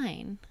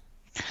online?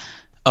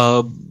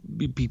 Uh,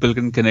 People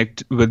can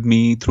connect with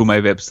me through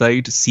my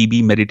website,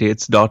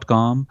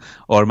 cbmeditates.com,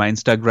 or my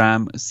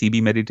Instagram,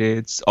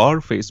 cbmeditates,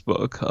 or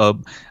Facebook.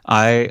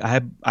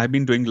 I've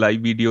been doing live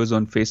videos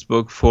on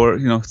Facebook for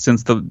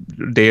since the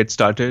day it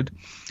started,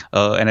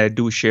 and I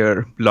do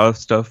share a lot of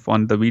stuff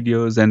on the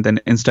videos. And then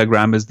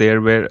Instagram is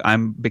there, where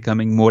I'm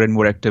becoming more and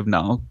more active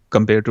now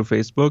compared to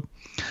Facebook.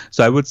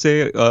 So I would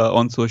say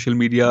on social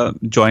media,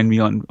 join me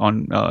on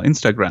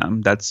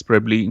Instagram. That's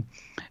probably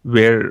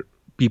where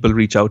people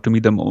reach out to me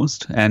the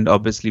most. And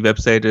obviously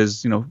website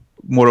is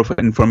more of an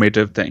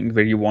informative thing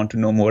where you want to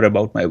know more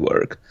about my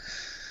work.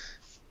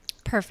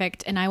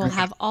 Perfect. And I will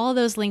have all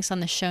those links on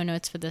the show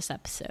notes for this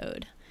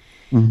episode.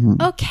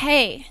 Mm-hmm.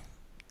 Okay.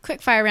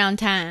 Quick fire round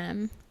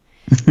time.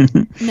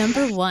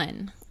 Number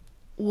 1.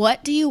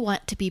 What do you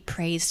want to be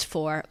praised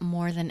for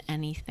more than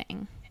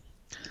anything?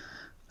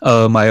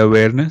 My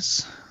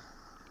awareness.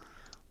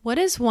 What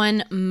is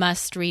one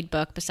must-read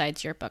book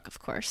besides your book, of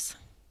course?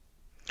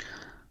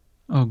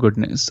 Oh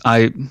goodness,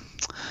 I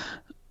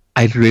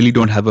really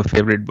don't have a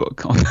favorite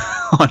book,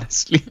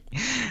 honestly.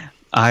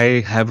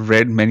 I have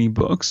read many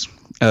books,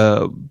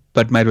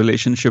 but my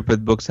relationship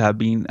with books have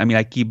been,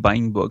 I keep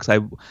buying books.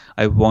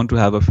 I want to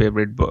have a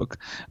favorite book,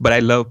 but I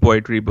love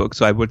poetry books.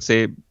 So I would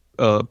say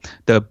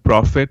The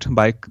Prophet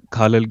by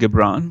Khalil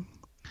Gibran.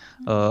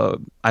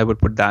 I would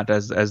put that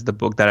as the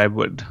book that I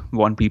would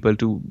want people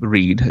to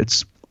read.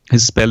 It's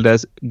spelled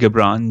as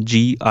Gibran,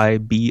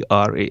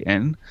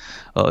 Gibran.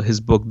 His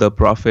book, The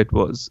Prophet,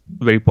 was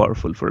very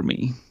powerful for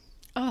me.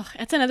 Oh,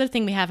 that's another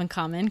thing we have in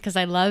common, because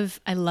I love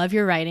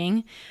your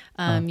writing.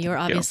 You're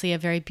obviously a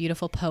very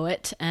beautiful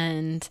poet,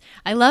 and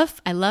I love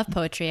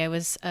poetry. I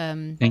was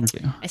Thank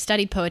you. I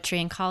studied poetry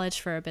in college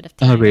for a bit of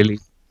time. Oh, really?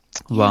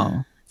 Yeah,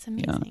 Wow. it's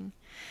amazing.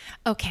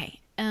 Okay.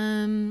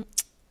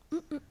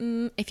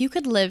 If you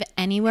could live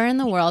anywhere in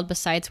the world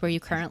besides where you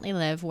currently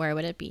live, where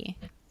would it be?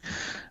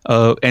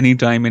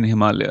 Anytime in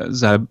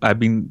Himalayas. I've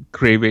been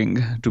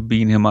craving to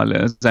be in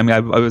Himalayas. I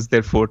was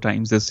there 4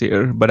 times this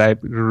year, but I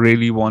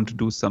really want to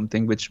do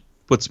something which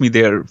puts me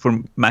there for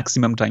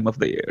maximum time of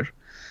the year.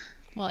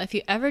 Well, if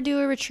you ever do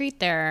a retreat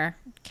there,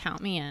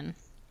 count me in.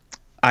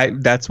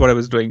 That's what I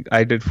was doing.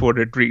 I did 4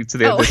 retreats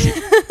there this year.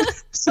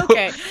 So,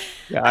 Okay.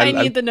 yeah, I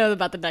need to know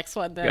about the next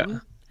one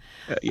then.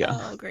 Yeah.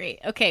 Oh, great.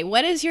 Okay.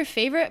 What is your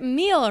favorite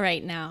meal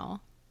right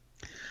now?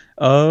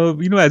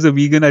 As a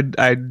vegan,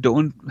 I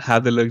don't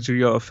have the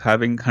luxury of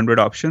having 100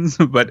 options,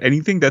 but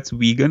anything that's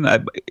vegan,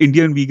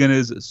 Indian vegan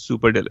is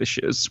super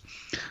delicious.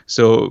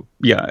 So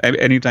yeah,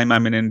 anytime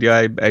I'm in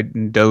India, I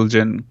indulge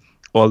in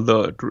all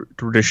the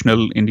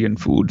traditional Indian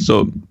food.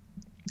 So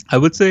I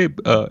would say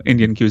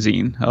Indian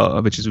cuisine,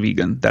 which is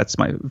vegan. That's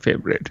my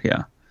favorite.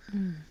 Yeah.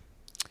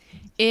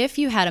 If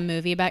you had a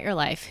movie about your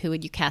life, who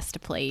would you cast to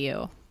play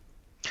you?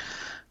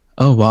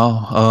 Oh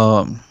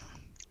wow.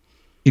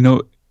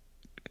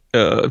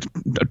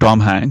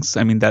 Tom Hanks.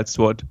 That's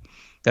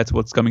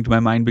what's coming to my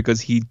mind, because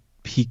he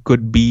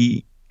could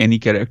be any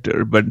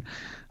character, but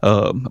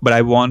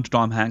I want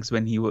Tom Hanks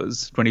when he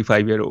was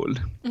 25-year-old,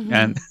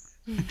 and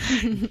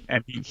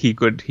and he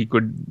could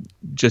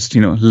just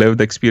live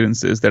the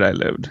experiences that I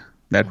lived.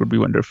 That would be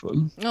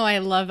wonderful. Oh, I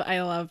love it.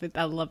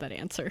 I love that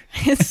answer.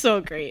 It's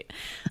so great.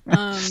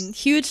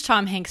 Huge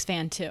Tom Hanks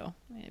fan too.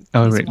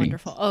 Oh, He's really?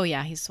 wonderful. Oh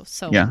yeah, he's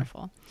so Yeah.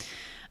 wonderful.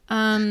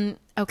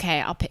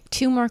 Okay, I'll pick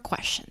 2 more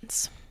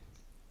questions.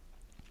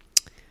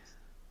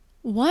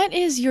 What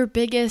is your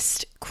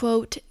biggest,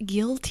 quote,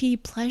 guilty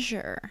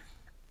pleasure?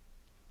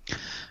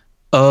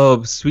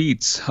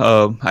 Sweets.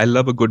 I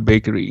love a good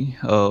bakery.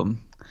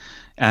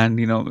 And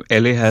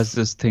LA has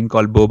this thing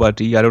called boba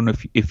tea. I don't know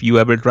if you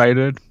ever tried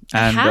it.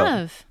 And I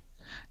have.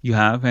 you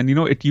have, and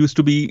it used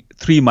to be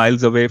 3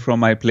 miles away from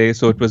my place,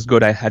 so it was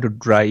good. I had to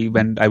drive,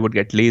 and I would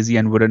get lazy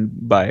and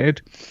wouldn't buy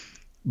it.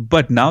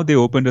 But now they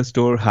opened a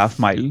store half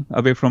mile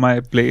away from my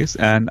place,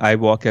 and I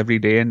walk every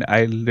day, and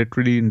I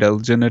literally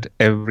indulge in it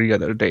every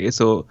other day.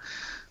 So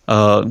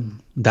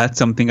that's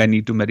something I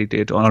need to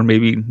meditate on, or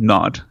maybe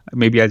not.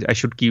 Maybe I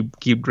should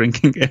keep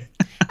drinking it.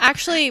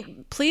 Actually,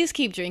 please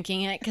keep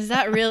drinking it, because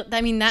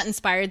that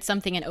inspired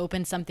something and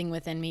opened something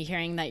within me,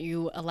 hearing that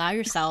you allow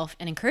yourself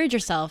and encourage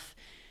yourself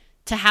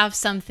to have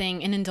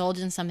something and indulge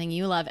in something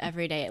you love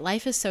every day.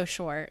 Life is so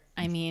short.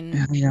 I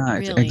mean, Yeah,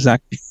 really.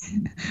 exactly.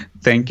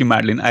 Thank you,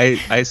 Madeline.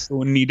 I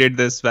so needed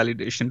this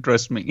validation.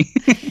 Trust me.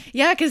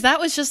 Yeah, because that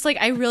was just like,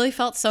 I really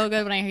felt so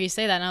good when I heard you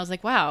say that. And I was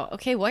like, wow,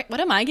 okay, what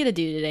am I going to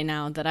do today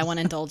now that I want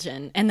to indulge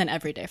in? And then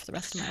every day for the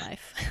rest of my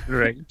life.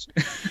 Right.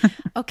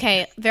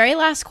 Okay, very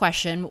last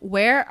question.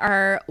 Where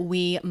are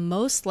we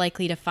most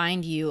likely to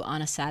find you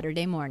on a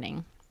Saturday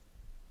morning?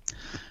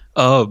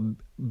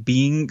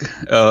 Being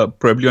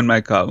probably on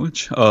my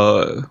couch,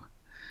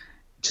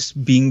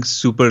 just being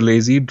super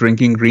lazy,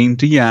 drinking green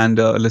tea, and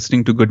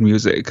listening to good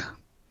music.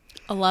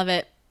 I love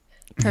it.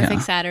 Perfect Yeah.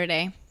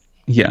 Saturday.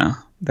 Yeah,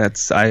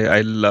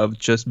 I love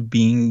just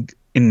being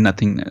in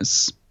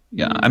nothingness.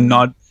 Yeah, I'm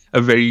not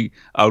a very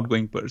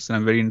outgoing person.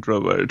 I'm very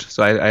introvert.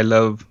 So I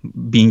love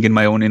being in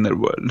my own inner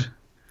world.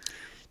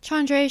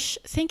 Chandresh,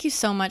 thank you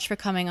so much for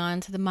coming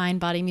on to the Mind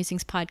Body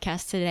Musings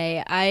podcast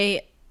today.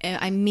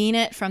 I mean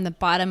it from the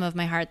bottom of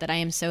my heart that I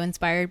am so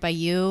inspired by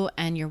you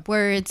and your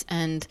words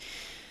and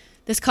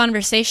this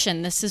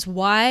conversation. This is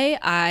why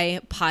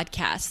I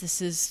podcast.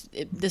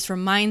 This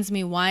reminds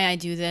me why I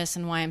do this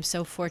and why I'm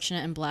so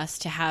fortunate and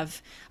blessed to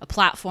have a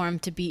platform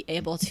to be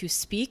able to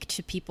speak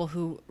to people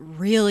who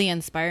really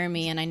inspire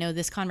me. And I know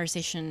this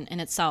conversation in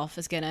itself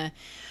is going to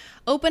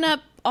open up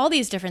all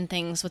these different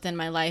things within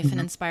my life and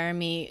inspire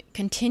me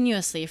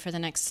continuously for the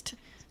next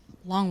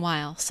long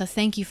while. So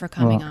thank you for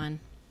coming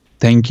on.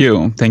 Thank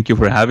you. Thank you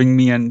for having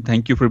me, and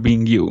thank you for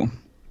being you.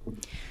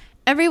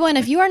 Everyone,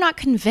 if you are not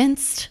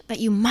convinced that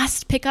you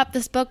must pick up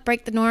this book,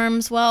 Break the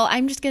Norms, well,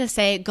 I'm just going to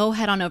say go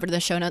head on over to the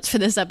show notes for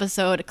this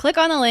episode, click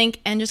on the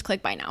link, and just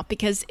click buy now,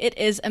 because it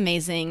is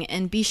amazing.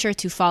 And be sure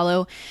to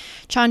follow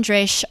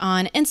Chandresh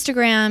on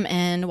Instagram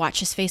and watch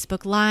his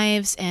Facebook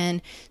Lives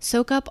and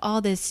soak up all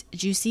this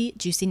juicy,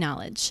 juicy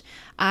knowledge.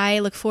 I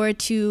look forward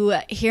to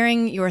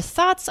hearing your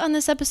thoughts on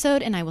this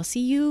episode, and I will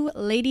see you,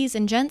 ladies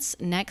and gents,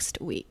 next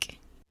week.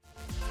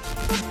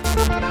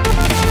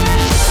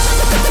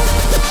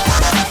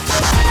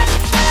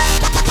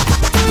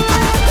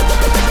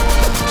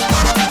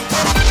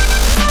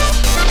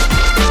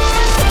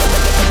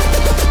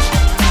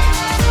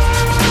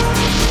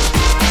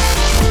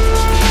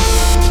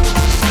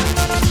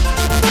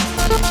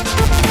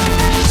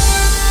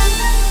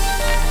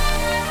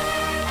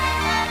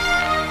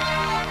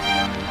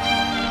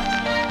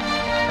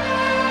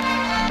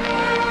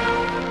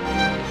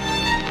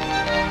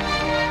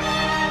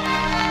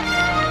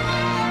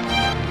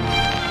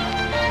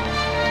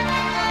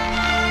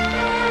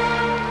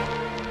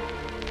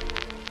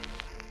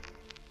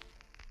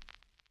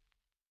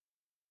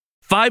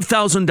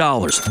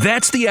 $5,000.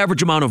 That's the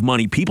average amount of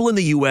money people in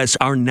the U.S.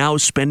 are now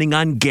spending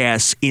on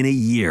gas in a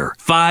year.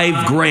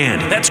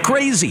 $5,000. That's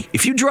crazy.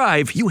 If you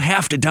drive, you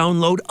have to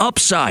download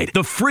Upside,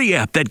 the free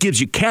app that gives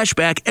you cash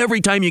back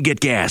every time you get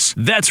gas.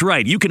 That's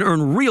right. You can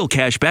earn real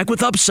cash back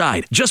with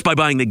Upside just by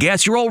buying the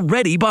gas you're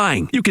already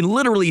buying. You can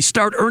literally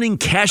start earning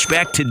cash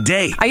back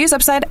today. I use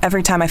Upside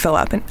every time I fill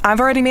up, and I've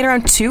already made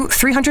around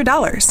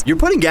 $300. You're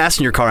putting gas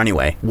in your car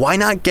anyway. Why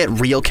not get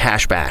real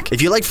cash back?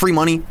 If you like free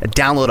money,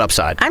 download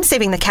Upside. I'm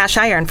saving the cash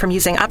I earn from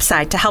using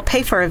Upside to help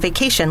pay for a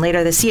vacation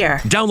later this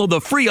year. Download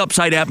the free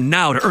Upside app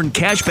now to earn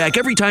cash back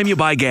every time you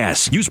buy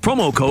gas. Use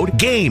promo code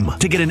GAME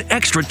to get an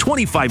extra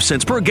 25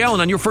 cents per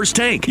gallon on your first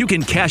tank. You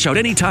can cash out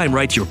anytime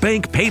right to your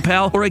bank,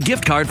 PayPal, or a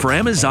gift card for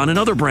Amazon and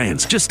other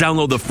brands. Just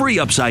download the free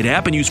Upside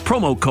app and use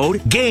promo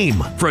code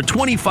GAME for a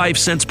 25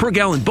 cents per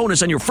gallon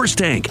bonus on your first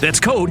tank. That's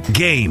code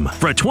GAME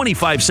for a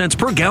 25 cents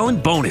per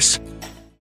gallon bonus.